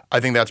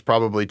 I think that's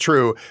probably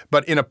true.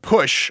 But in a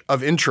push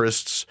of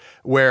interests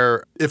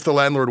where if the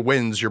landlord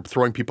wins, you're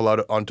throwing people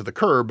out onto the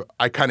curb,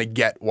 I kind of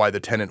get why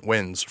the tenant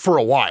wins for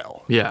a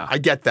while. Yeah. I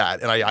get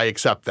that, and I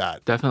accept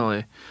that.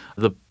 Definitely.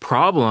 The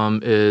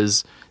problem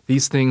is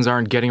these things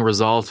aren't getting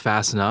resolved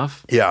fast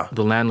enough. Yeah.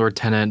 The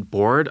landlord-tenant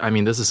board, I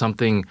mean, this is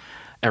something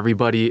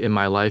everybody in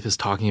my life is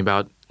talking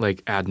about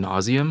like ad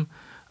nauseum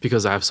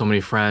because I have so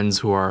many friends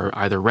who are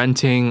either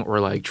renting or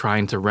like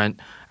trying to rent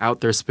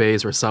out their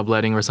space or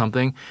subletting or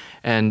something.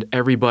 And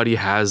everybody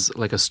has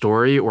like a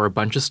story or a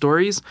bunch of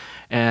stories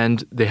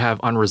and they have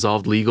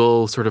unresolved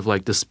legal sort of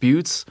like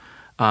disputes.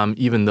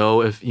 Even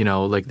though if, you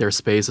know, like their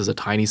space is a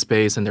tiny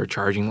space and they're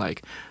charging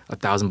like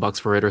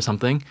 $1,000 for it or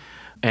something.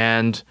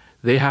 And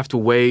they have to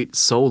wait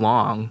so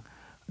long.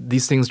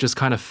 These things just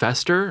kind of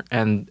fester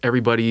and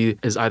everybody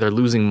is either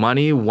losing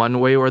money one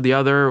way or the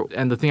other.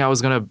 And the thing I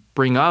was going to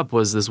bring up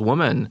was this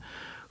woman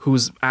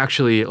who's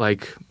actually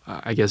like,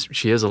 I guess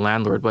she is a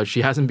landlord, but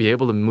she hasn't been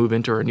able to move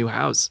into her new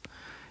house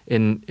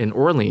in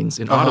Orleans,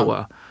 in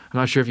Ottawa. I'm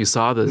not sure if you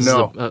saw this.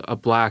 No. This is a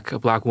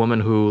black woman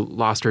who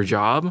lost her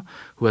job,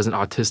 who has an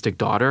autistic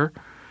daughter.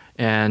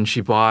 And she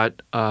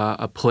bought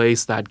a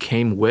place that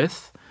came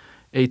with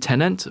a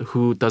tenant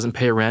who doesn't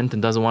pay rent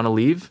and doesn't want to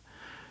leave.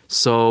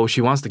 So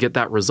she wants to get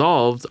that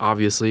resolved.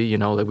 Obviously, you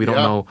know, like we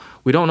don't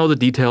know the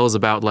details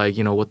about like,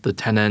 you know, what the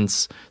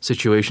tenant's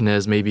situation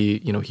is.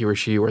 Maybe, you know, he or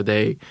she or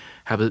they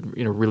have a,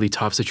 you know, really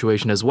tough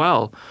situation as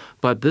well.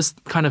 But this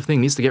kind of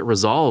thing needs to get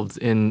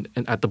resolved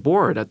at the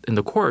board, in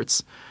the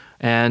courts.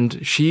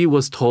 And she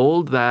was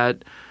told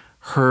that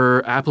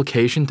her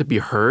application to be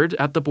heard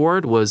at the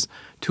board was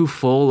too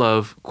full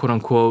of quote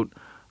unquote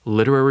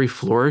literary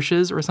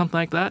flourishes or something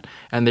like that,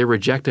 and they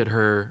rejected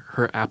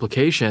her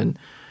application.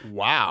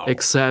 Wow.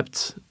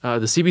 Except the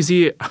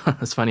CBC,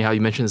 it's funny how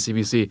you mentioned the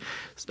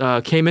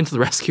CBC, came into the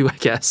rescue, I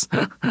guess.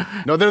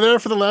 No, they're there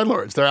for the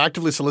landlords. They're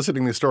actively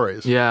soliciting these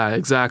stories. Yeah,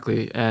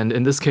 exactly. And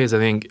in this case,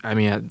 maybe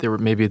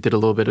it did a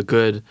little bit of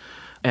good.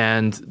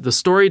 And the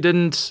story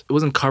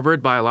wasn't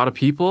covered by a lot of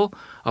people,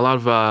 a lot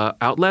of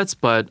outlets,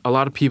 but a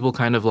lot of people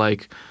kind of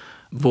like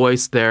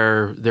voiced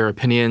their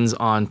opinions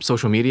on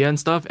social media and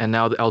stuff. And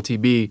now the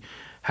LTB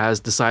has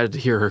decided to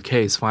hear her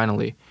case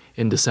finally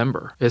in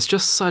December. It's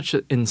just such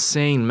an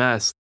insane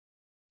mess.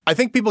 I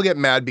think people get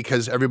mad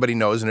because everybody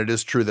knows, and it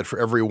is true, that for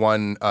every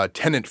one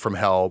tenant from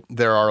hell,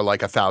 there are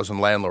like 1,000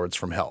 landlords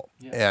from hell.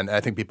 Yeah. And I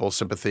think people's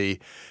sympathy,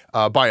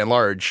 by and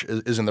large,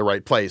 is in the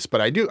right place.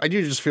 But I do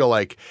just feel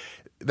like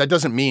that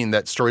doesn't mean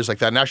that stories like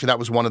that, and actually that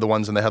was one of the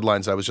ones in the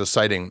headlines I was just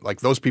citing,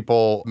 like those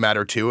people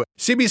matter too.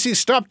 CBC,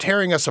 stop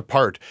tearing us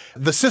apart.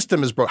 The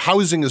system is broken.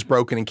 Housing is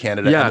broken in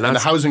Canada, and the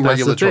housing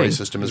regulatory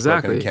system is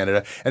broken in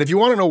Canada. And if you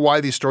want to know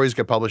why these stories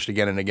get published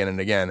again and again and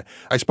again,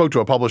 I spoke to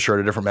a publisher at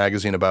a different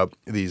magazine about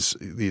these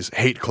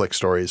hate click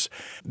stories.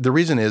 The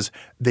reason is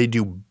they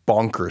do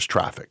bonkers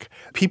traffic.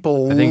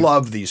 People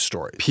love these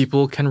stories.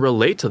 People can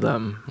relate to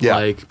them. Yeah.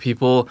 Like,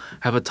 people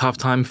have a tough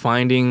time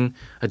finding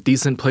a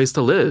decent place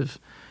to live.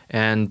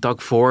 And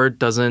Doug Ford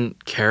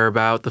doesn't care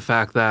about the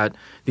fact that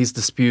these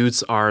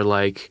disputes are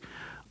like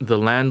the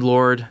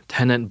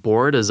landlord-tenant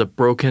board is a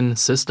broken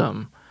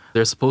system.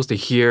 They're supposed to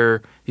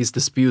hear these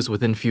disputes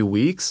within a few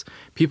weeks.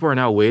 People are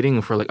now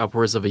waiting for like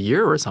upwards of a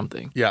year or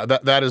something. Yeah,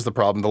 that is the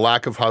problem. The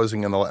lack of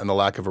housing and the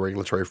lack of a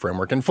regulatory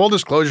framework. And full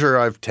disclosure,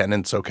 I have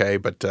tenants, okay,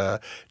 but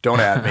don't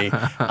at me.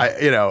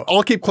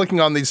 I'll keep clicking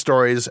on these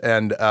stories,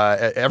 and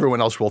everyone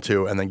else will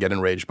too, and then get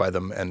enraged by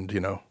them, and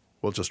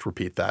we'll just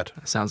repeat that.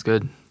 Sounds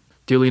good.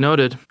 Duly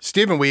noted.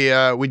 Stephen, we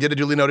did a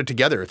duly noted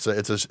together. It's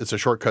a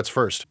shortcuts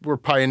first. We're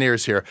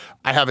pioneers here.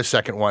 I have a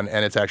second one,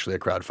 and it's actually a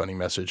crowdfunding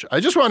message. I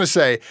just want to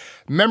say,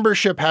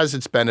 membership has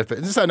its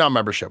benefits. It's not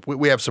membership.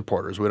 We have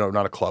supporters. We don't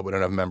not a club. We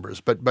don't have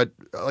members. But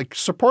like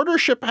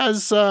supportership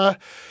has.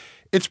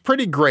 It's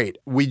pretty great.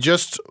 We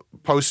just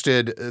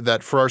posted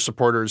that for our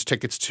supporters,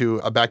 tickets to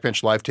a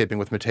Backbench live taping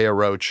with Mateo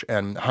Roach,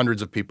 and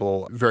hundreds of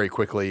people very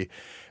quickly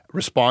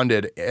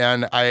responded.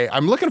 And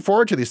I'm looking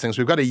forward to these things.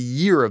 We've got a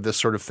year of this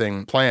sort of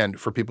thing planned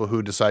for people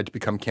who decide to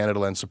become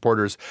Canadaland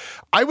supporters.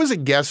 I was a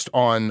guest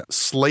on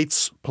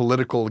Slate's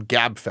political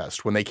Gab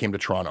Fest when they came to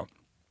Toronto.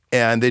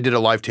 And they did a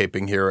live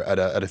taping here at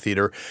a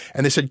theater.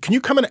 And they said, can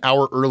you come an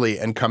hour early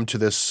and come to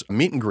this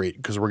meet and greet?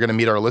 Because we're going to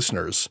meet our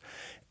listeners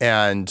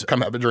and come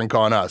have a drink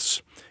on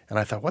us. And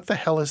I thought, what the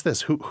hell is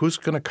this? Who's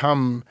going to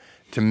come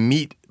to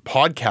meet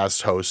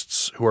podcast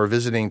hosts who are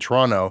visiting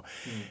Toronto?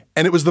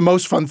 And it was the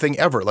most fun thing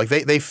ever. Like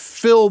they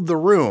filled the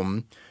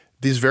room,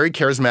 these very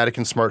charismatic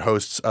and smart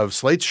hosts of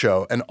Slate's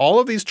show. And all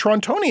of these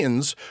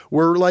Torontonians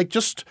were like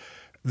just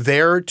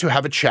there to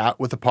have a chat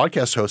with the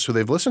podcast host who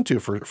they've listened to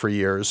for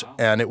years.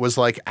 And it was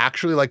like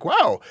actually like,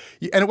 wow.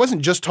 And it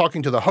wasn't just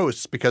talking to the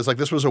hosts, because like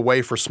this was a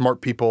way for smart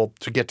people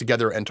to get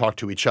together and talk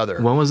to each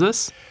other. When was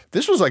this?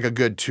 This was like a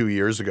good 2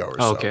 years ago or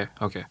so.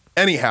 Okay.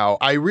 Anyhow,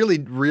 I really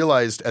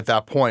realized at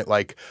that point,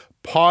 like,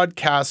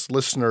 podcast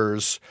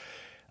listeners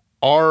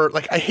are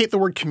like, I hate the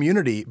word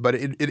community, but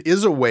it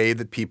is a way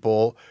that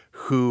people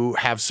who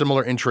have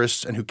similar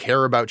interests and who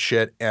care about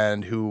shit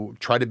and who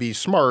try to be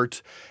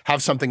smart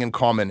have something in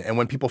common. And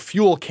when people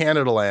fuel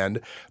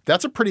Canadaland,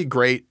 that's a pretty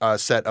great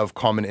set of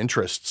common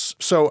interests.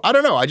 So I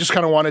don't know. I just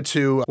kind of wanted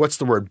to,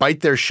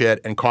 bite their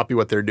shit and copy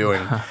what they're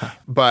doing.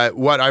 But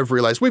what I've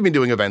realized, we've been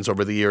doing events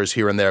over the years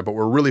here and there, but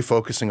we're really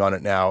focusing on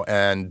it now.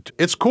 And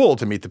it's cool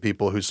to meet the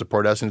people who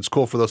support us, and it's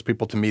cool for those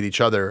people to meet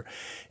each other.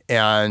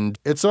 And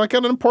it's like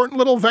an important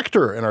little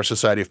vector in our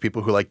society of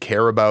people who like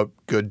care about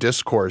good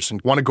discourse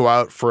and want to go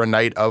out for a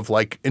night of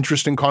like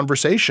interesting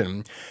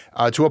conversation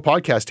to a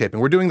podcast taping.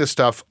 We're doing this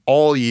stuff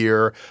all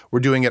year. We're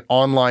doing it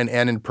online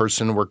and in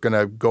person. We're going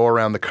to go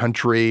around the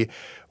country.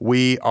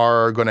 We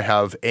are going to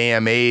have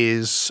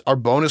AMAs. Our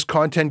bonus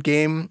content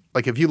game,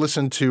 like if you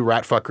listen to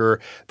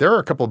Ratfucker, there are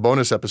a couple of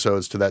bonus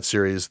episodes to that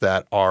series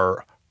that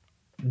are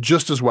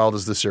just as wild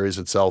as the series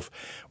itself.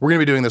 We're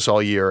going to be doing this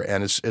all year,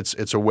 and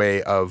it's a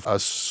way of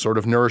us sort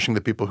of nourishing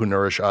the people who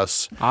nourish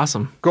us.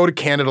 Awesome. Go to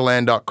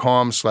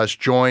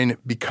CanadaLand.com/join,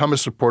 become a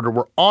supporter.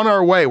 We're on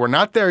our way. We're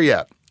not there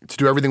yet to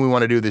do everything we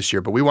want to do this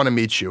year, but we want to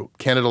meet you.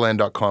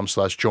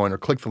 CanadaLand.com/join, or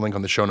click the link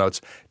on the show notes.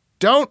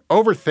 Don't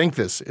overthink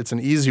this. It's an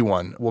easy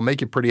one. We'll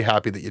make you pretty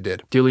happy that you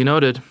did. Duly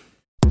noted.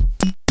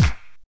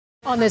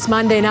 On this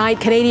Monday night,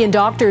 Canadian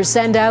doctors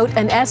send out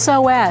an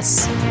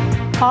SOS.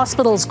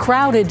 Hospitals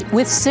crowded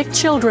with sick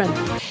children.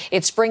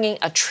 It's bringing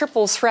a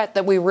triple threat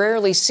that we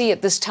rarely see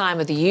at this time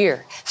of the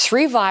year.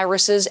 3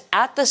 viruses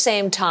at the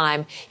same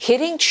time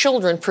hitting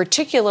children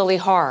particularly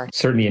hard.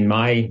 Certainly in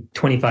my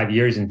 25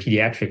 years in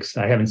pediatrics,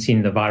 I haven't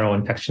seen the viral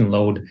infection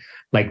load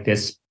like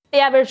this. The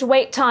average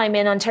wait time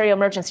in Ontario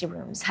emergency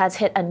rooms has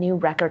hit a new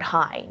record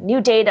high.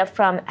 New data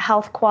from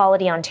Health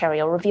Quality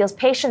Ontario reveals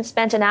patients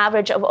spent an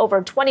average of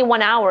over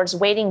 21 hours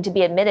waiting to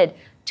be admitted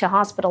to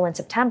hospital in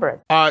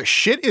September.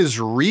 Shit is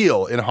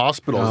real in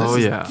hospitals.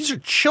 These are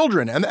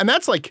children. And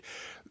that's like,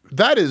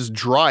 that is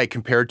dry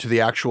compared to the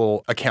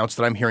actual accounts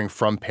that I'm hearing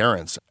from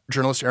parents.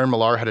 Journalist Erin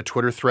Millar had a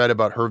Twitter thread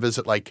about her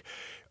visit. Like,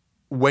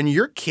 when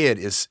your kid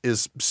is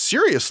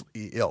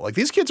seriously ill, like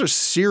these kids are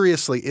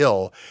seriously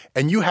ill,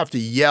 and you have to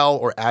yell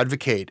or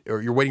advocate,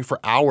 or you're waiting for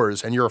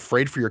hours and you're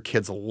afraid for your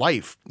kid's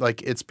life.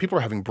 Like, people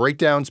are having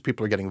breakdowns,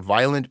 people are getting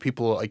violent,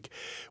 people like,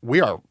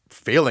 we are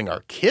failing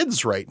our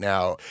kids right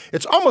now.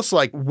 It's almost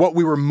like what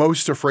we were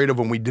most afraid of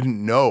when we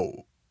didn't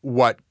know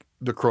what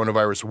the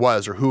coronavirus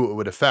was or who it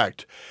would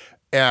affect,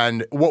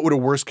 and what would a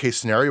worst case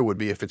scenario would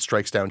be if it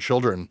strikes down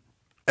children.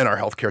 And our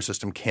healthcare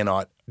system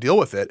cannot deal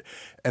with it.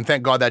 And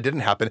thank God that didn't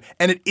happen.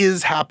 And it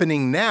is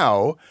happening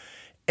now.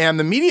 And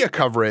the media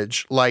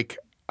coverage, like,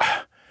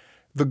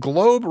 The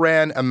Globe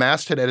ran a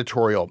masthead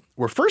editorial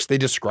where first they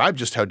described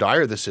just how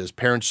dire this is.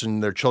 Parents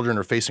and their children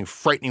are facing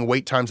frightening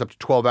wait times up to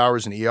 12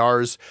 hours in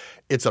ERs.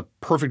 It's a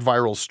perfect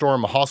viral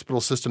storm, a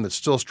hospital system that's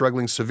still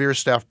struggling, severe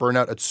staff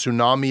burnout, a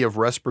tsunami of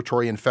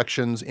respiratory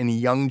infections in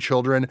young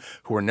children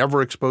who are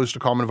never exposed to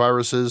common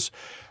viruses,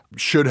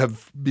 should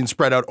have been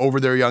spread out over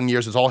their young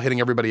years. It's all hitting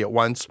everybody at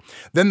once.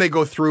 Then they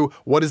go through,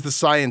 what is the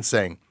science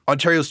saying?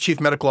 Ontario's Chief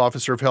Medical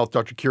Officer of Health,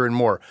 Dr. Kieran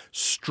Moore,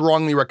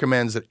 strongly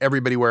recommends that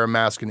everybody wear a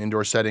mask in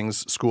indoor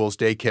settings, schools,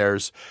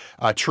 daycares.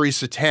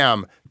 Theresa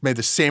Tam made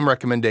the same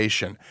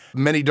recommendation.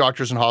 Many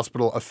doctors and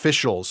hospital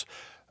officials.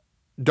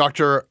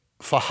 Dr.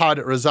 Fahad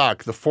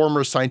Razak, the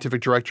former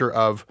scientific director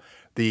of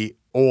the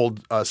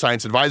old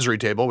Science Advisory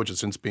Table, which has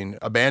since been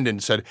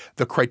abandoned, said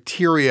the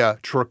criteria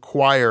to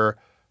require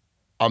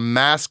a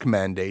mask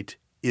mandate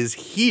is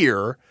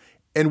here.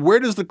 And where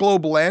does the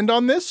Globe land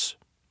on this?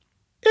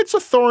 It's a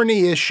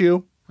thorny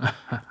issue.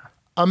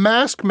 A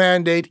mask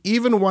mandate,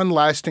 even one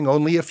lasting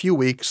only a few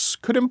weeks,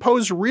 could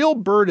impose real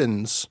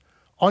burdens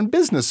on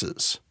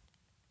businesses.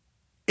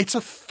 It's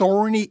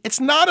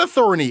not a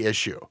thorny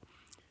issue.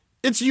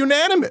 It's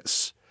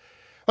unanimous.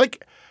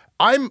 Like,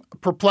 I'm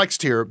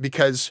perplexed here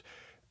because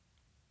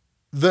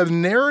the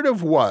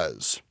narrative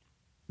was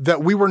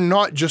that we were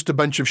not just a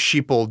bunch of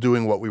sheeple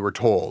doing what we were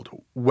told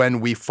when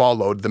we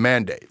followed the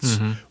mandates.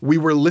 Mm-hmm. We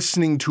were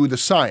listening to the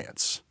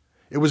science.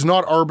 It was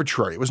not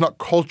arbitrary. It was not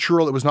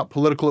cultural. It was not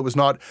political. It was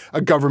not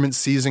a government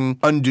seizing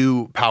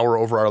undue power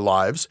over our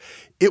lives.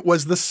 It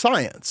was the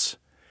science.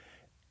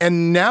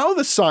 And now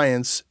the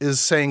science is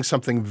saying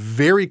something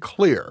very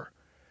clear.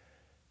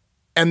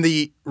 And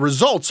the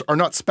results are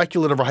not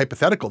speculative or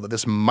hypothetical that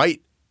this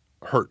might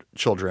hurt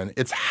children.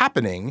 It's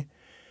happening.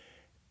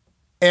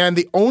 And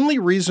the only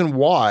reason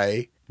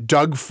why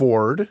Doug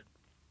Ford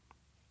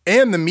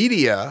and the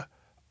media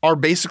are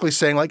basically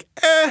saying like,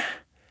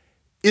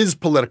 is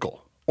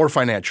political or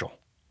financial.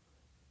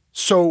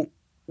 So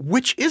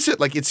which is it?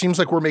 Like, it seems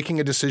like we're making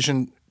a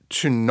decision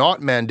to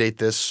not mandate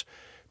this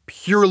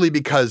purely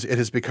because it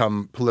has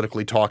become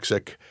politically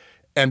toxic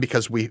and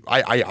because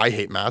I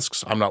hate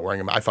masks. I'm not wearing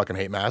them. I fucking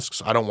hate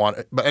masks. I don't want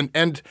it. But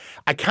and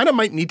I kind of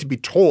might need to be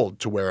told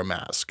to wear a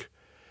mask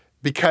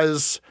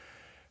because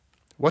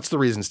what's the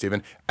reason,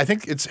 Stephen? I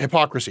think it's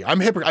hypocrisy.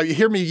 You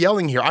hear me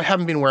yelling here. I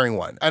haven't been wearing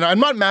one. And I'm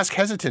not mask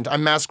hesitant.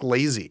 I'm mask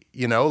lazy,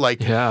 you know?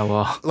 Like, yeah,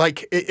 well.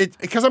 Like,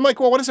 because I'm like,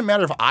 well, what does it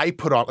matter if I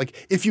put on?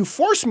 Like, if you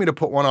force me to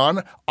put one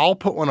on, I'll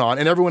put one on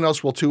and everyone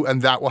else will too,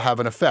 and that will have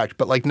an effect.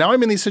 But like now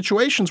I'm in these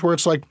situations where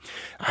it's like,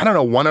 I don't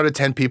know, 1 out of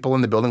 10 people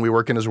in the building we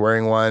work in is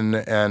wearing one.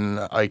 And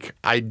like,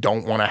 I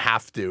don't want to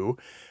have to,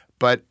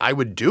 but I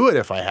would do it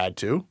if I had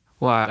to.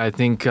 Well, I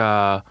think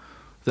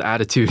the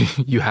attitude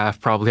you have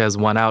probably has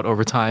won out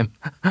over time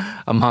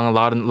among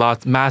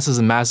masses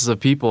and masses of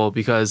people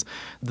because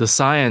the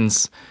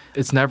science,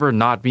 it's never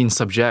not been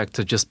subject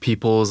to just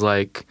people's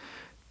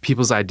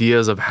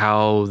ideas of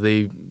how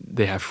they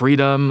have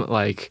freedom,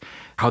 like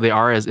how they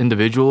are as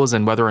individuals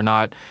and whether or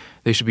not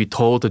they should be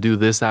told to do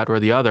this, that, or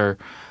the other.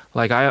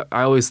 Like I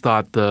always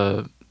thought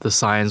the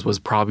science was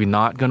probably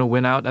not going to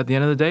win out at the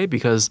end of the day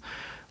because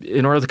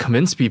in order to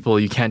convince people,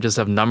 you can't just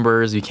have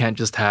numbers, you can't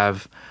just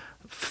have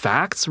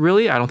facts,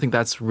 really. I don't think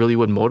that's really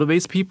what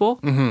motivates people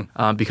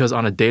because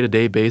on a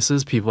day-to-day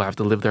basis, people have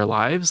to live their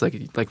lives.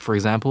 Like for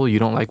example, you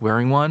don't like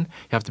wearing one,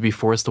 you have to be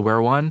forced to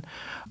wear one.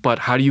 But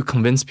how do you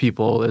convince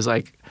people is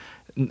like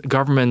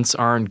governments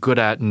aren't good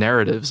at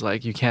narratives.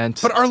 Like you can't.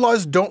 But our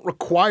laws don't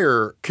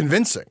require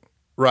convincing.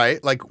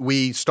 Right? Like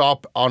we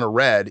stop on a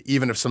red,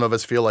 even if some of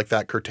us feel like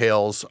that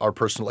curtails our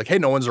personal, like, hey,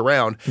 no one's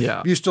around.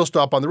 Yeah. You still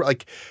stop on the red.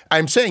 Like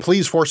I'm saying,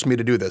 please force me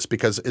to do this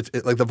because it's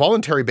like the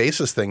voluntary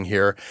basis thing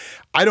here.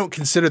 I don't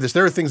consider this.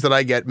 There are things that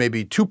I get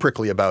maybe too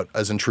prickly about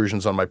as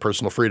intrusions on my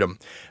personal freedom.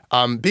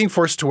 Being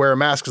forced to wear a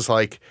mask is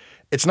like,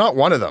 it's not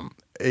one of them,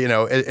 you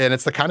know, and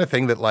it's the kind of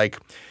thing that like,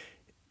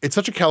 it's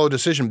such a callow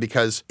decision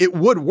because it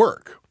would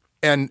work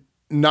and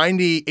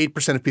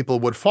 98% of people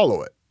would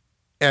follow it.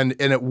 And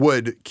it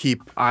would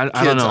keep kids out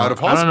of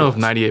hospitals. I don't know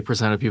if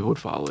 98% of people would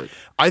follow it.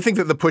 I think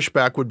that the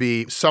pushback would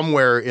be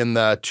somewhere in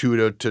the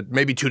 2 to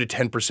maybe 2 to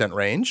 10%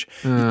 range.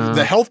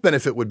 The health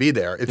benefit would be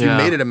there. If you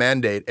made it a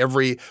mandate,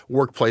 every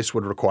workplace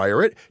would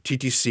require it.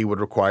 TTC would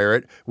require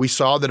it. We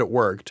saw that it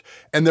worked,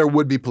 and there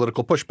would be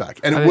political pushback,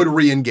 and it would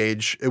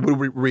re-engage. It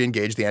would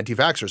re-engage the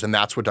anti-vaxxers, and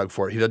that's what Doug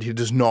Ford. He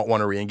does not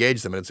want to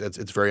re-engage them, and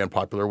it's very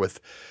unpopular with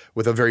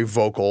a very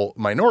vocal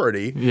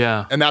minority.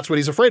 Yeah, and that's what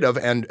he's afraid of,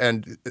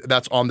 and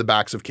that's on the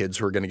backs of kids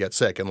who are going to get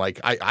sick. And like,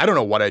 I don't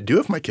know what I'd do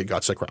if my kid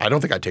got sick. I don't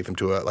think I'd take them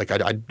to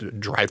I'd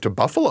drive to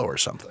Buffalo or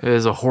something. It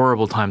is a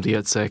horrible time to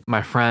get sick.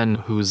 My friend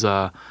whose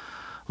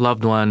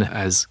loved one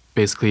has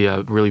basically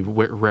a really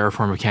rare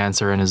form of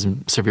cancer and is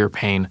in severe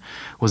pain,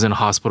 was in a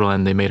hospital,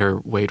 and they made her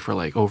wait for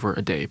like over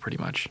a day pretty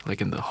much,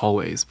 like in the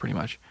hallways pretty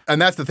much.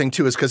 And that's the thing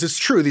too, is because it's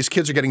true, these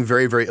kids are getting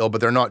very, very ill,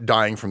 but they're not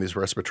dying from these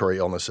respiratory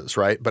illnesses,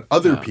 right? But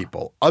other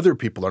people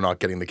are not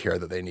getting the care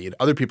that they need.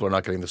 Other people are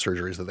not getting the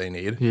surgeries that they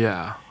need.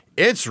 Yeah.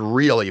 It's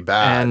really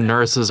bad. And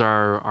nurses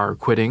are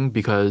quitting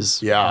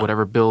because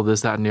whatever bill,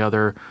 this, that, and the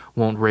other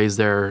won't raise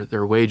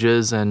their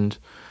wages, and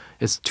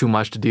it's too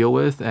much to deal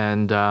with.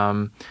 And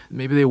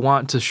maybe they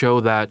want to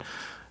show that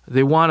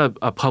they want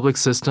a public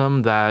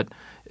system that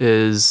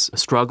is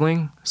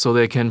struggling so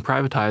they can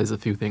privatize a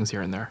few things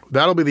here and there.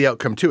 That'll be the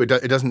outcome too. It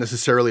doesn't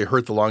necessarily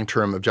hurt the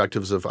long-term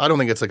objectives of, I don't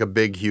think it's like a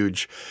big,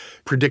 huge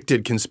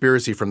predicted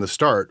conspiracy from the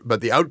start,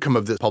 but the outcome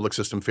of this public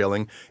system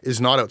failing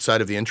is not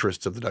outside of the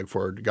interests of the Doug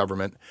Ford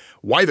government.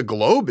 Why the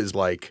Globe is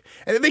like,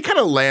 and they kind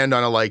of land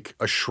on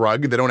a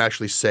shrug. They don't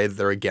actually say that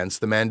they're against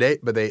the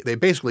mandate, but they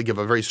basically give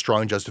a very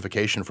strong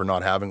justification for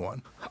not having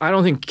one. I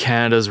don't think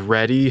Canada's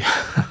ready.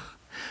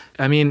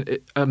 I mean,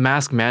 a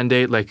mask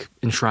mandate, like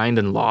enshrined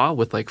in law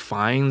with like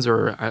fines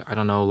or I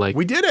don't know, like.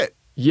 We did it.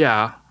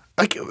 Yeah.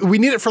 Like we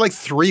need it for like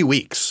 3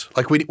 weeks.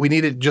 Like we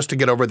need it just to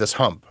get over this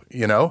hump,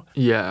 you know?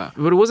 Yeah.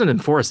 But it wasn't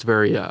enforced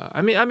very,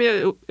 I mean,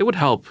 it would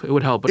help. It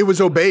would help. But it was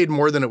obeyed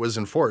more than it was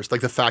enforced.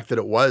 Like the fact that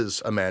it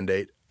was a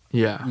mandate.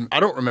 Yeah. I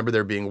don't remember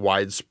there being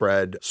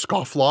widespread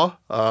scofflaw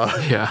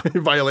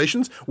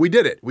violations. We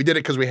did it. We did it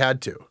because we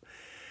had to.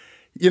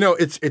 You know,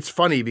 it's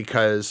funny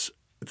because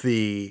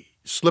the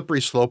slippery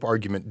slope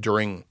argument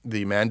during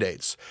the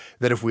mandates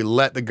that if we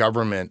let the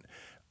government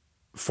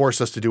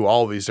force us to do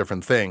all of these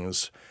different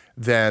things,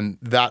 then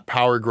that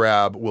power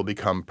grab will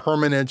become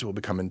permanent, it will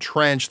become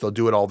entrenched, they'll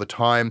do it all the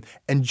time.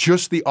 And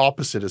just the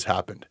opposite has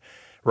happened,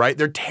 right?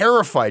 They're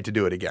terrified to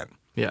do it again.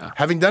 Yeah.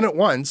 Having done it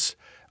once,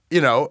 you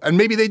know, and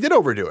maybe they did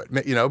overdo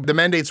it. You know, the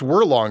mandates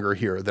were longer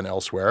here than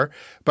elsewhere,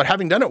 but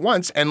having done it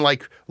once and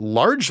like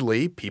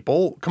largely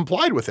people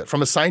complied with it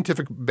from a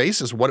scientific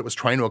basis, what it was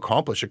trying to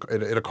accomplish,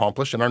 it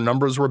accomplished, and our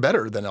numbers were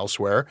better than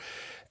elsewhere.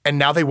 And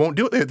now they won't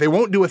do it. They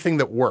won't do a thing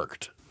that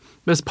worked.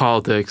 It's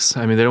politics.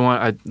 I mean, they don't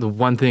want. The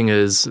one thing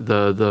is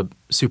the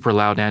super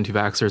loud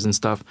anti-vaxxers and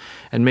stuff,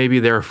 and maybe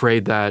they're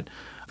afraid that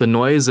the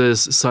noise is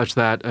such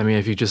that, I mean,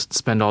 if you just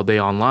spend all day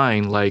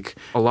online, like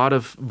a lot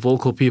of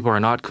vocal people are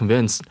not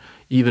convinced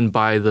even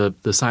by the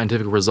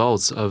scientific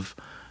results of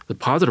the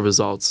positive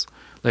results.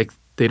 Like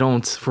they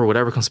don't, for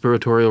whatever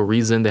conspiratorial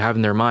reason they have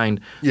in their mind,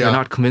 they're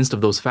not convinced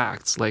of those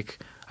facts. Like,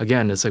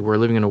 again, it's like we're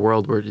living in a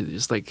world where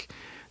it's like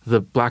the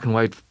black and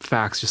white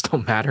facts just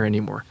don't matter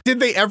anymore.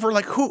 Did they ever,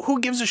 like, who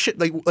gives a shit?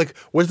 Like,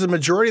 was the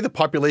majority of the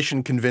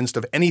population convinced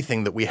of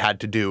anything that we had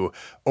to do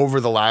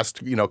over the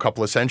last,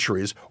 couple of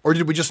centuries? Or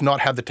did we just not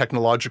have the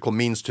technological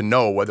means to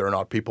know whether or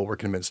not people were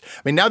convinced?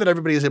 I mean, now that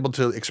everybody is able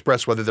to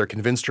express whether they're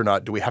convinced or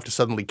not, do we have to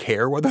suddenly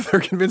care whether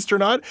they're convinced or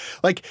not?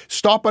 Like,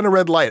 stop on a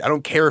red light. I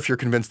don't care if you're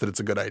convinced that it's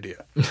a good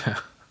idea.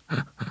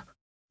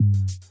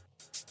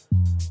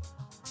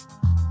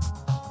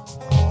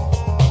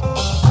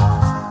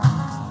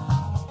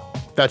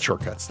 That's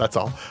shortcuts. That's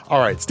all. All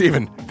right,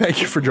 Stephen,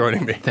 thank you for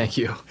joining me. Thank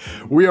you.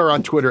 We are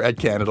on Twitter at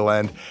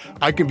CanadaLand.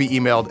 I can be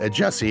emailed at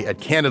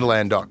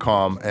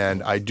jesse@canadaland.com,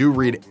 and I do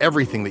read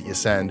everything that you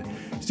send.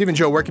 Stephen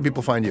Joe, where can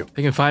people find you?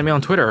 They can find me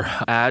on Twitter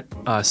at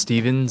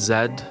Stephen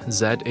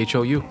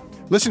ZHOU.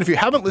 Listen, if you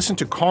haven't listened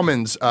to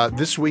Commons,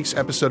 this week's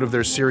episode of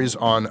their series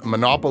on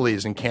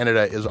monopolies in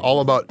Canada is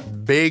all about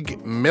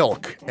big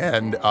milk,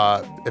 and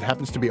it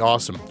happens to be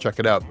awesome. Check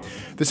it out.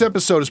 This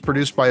episode is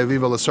produced by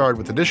Aviva Lessard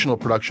with additional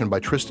production by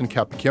Tristan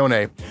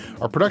Capacchione.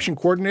 Our production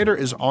coordinator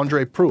is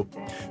Andre Prou.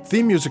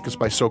 Theme music is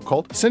by So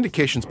Cult.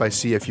 Syndication's by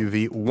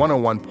CFUV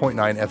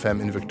 101.9 FM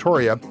in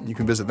Victoria. You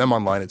can visit them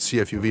online at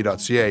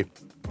cfuv.ca.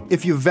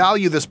 If you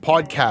value this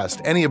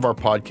podcast, any of our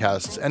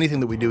podcasts, anything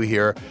that we do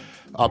here,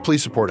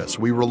 please support us.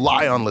 We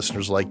rely on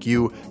listeners like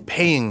you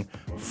paying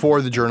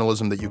for the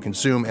journalism that you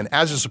consume. And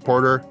as a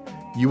supporter,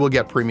 you will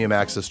get premium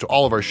access to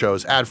all of our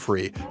shows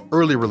ad-free,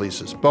 early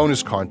releases,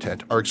 bonus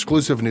content, our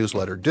exclusive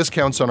newsletter,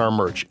 discounts on our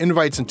merch,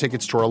 invites and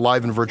tickets to our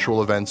live and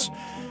virtual events.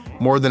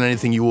 More than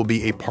anything, you will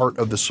be a part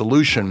of the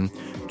solution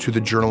to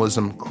the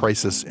journalism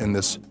crisis in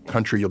this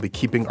country. You'll be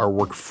keeping our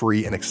work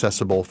free and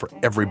accessible for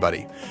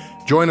everybody.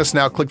 Join us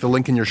now. Click the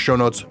link in your show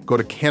notes. Go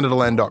to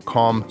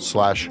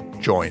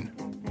CanadaLand.com/join.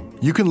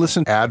 You can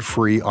listen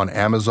ad-free on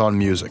Amazon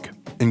Music,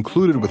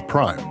 included with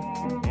Prime.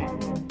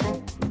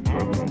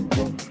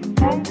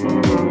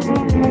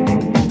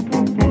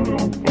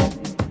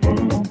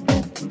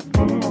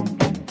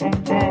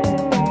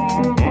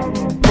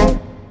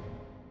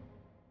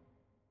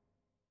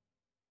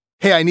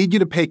 Hey, I need you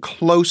to pay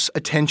close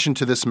attention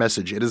to this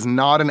message. It is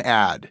not an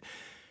ad.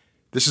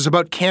 This is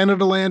about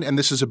CanadaLand, and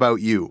this is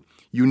about you.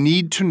 You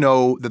need to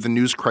know that the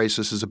news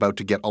crisis is about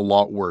to get a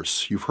lot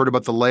worse. You've heard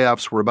about the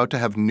layoffs. We're about to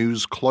have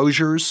news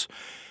closures,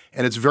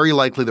 and it's very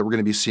likely that we're going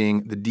to be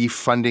seeing the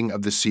defunding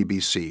of the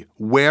CBC.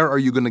 Where are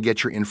you going to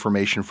get your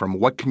information from?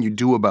 What can you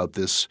do about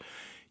this?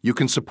 You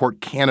can support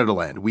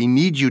CanadaLand. We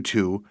need you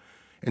to,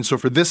 And so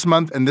for this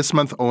month and this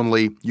month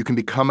only, you can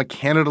become a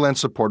Canadaland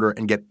supporter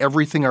and get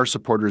everything our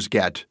supporters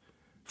get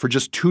for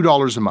just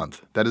 $2 a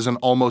month. That is an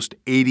almost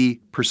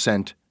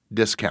 80%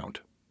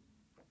 discount.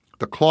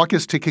 The clock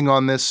is ticking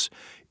on this.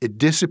 It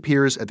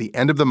disappears at the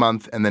end of the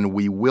month, and then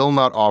we will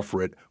not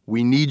offer it.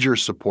 We need your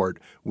support.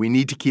 We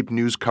need to keep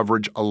news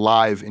coverage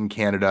alive in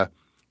Canada.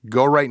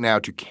 Go right now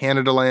to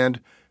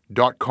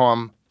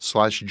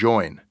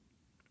canadaland.com/join.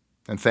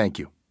 And thank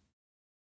you.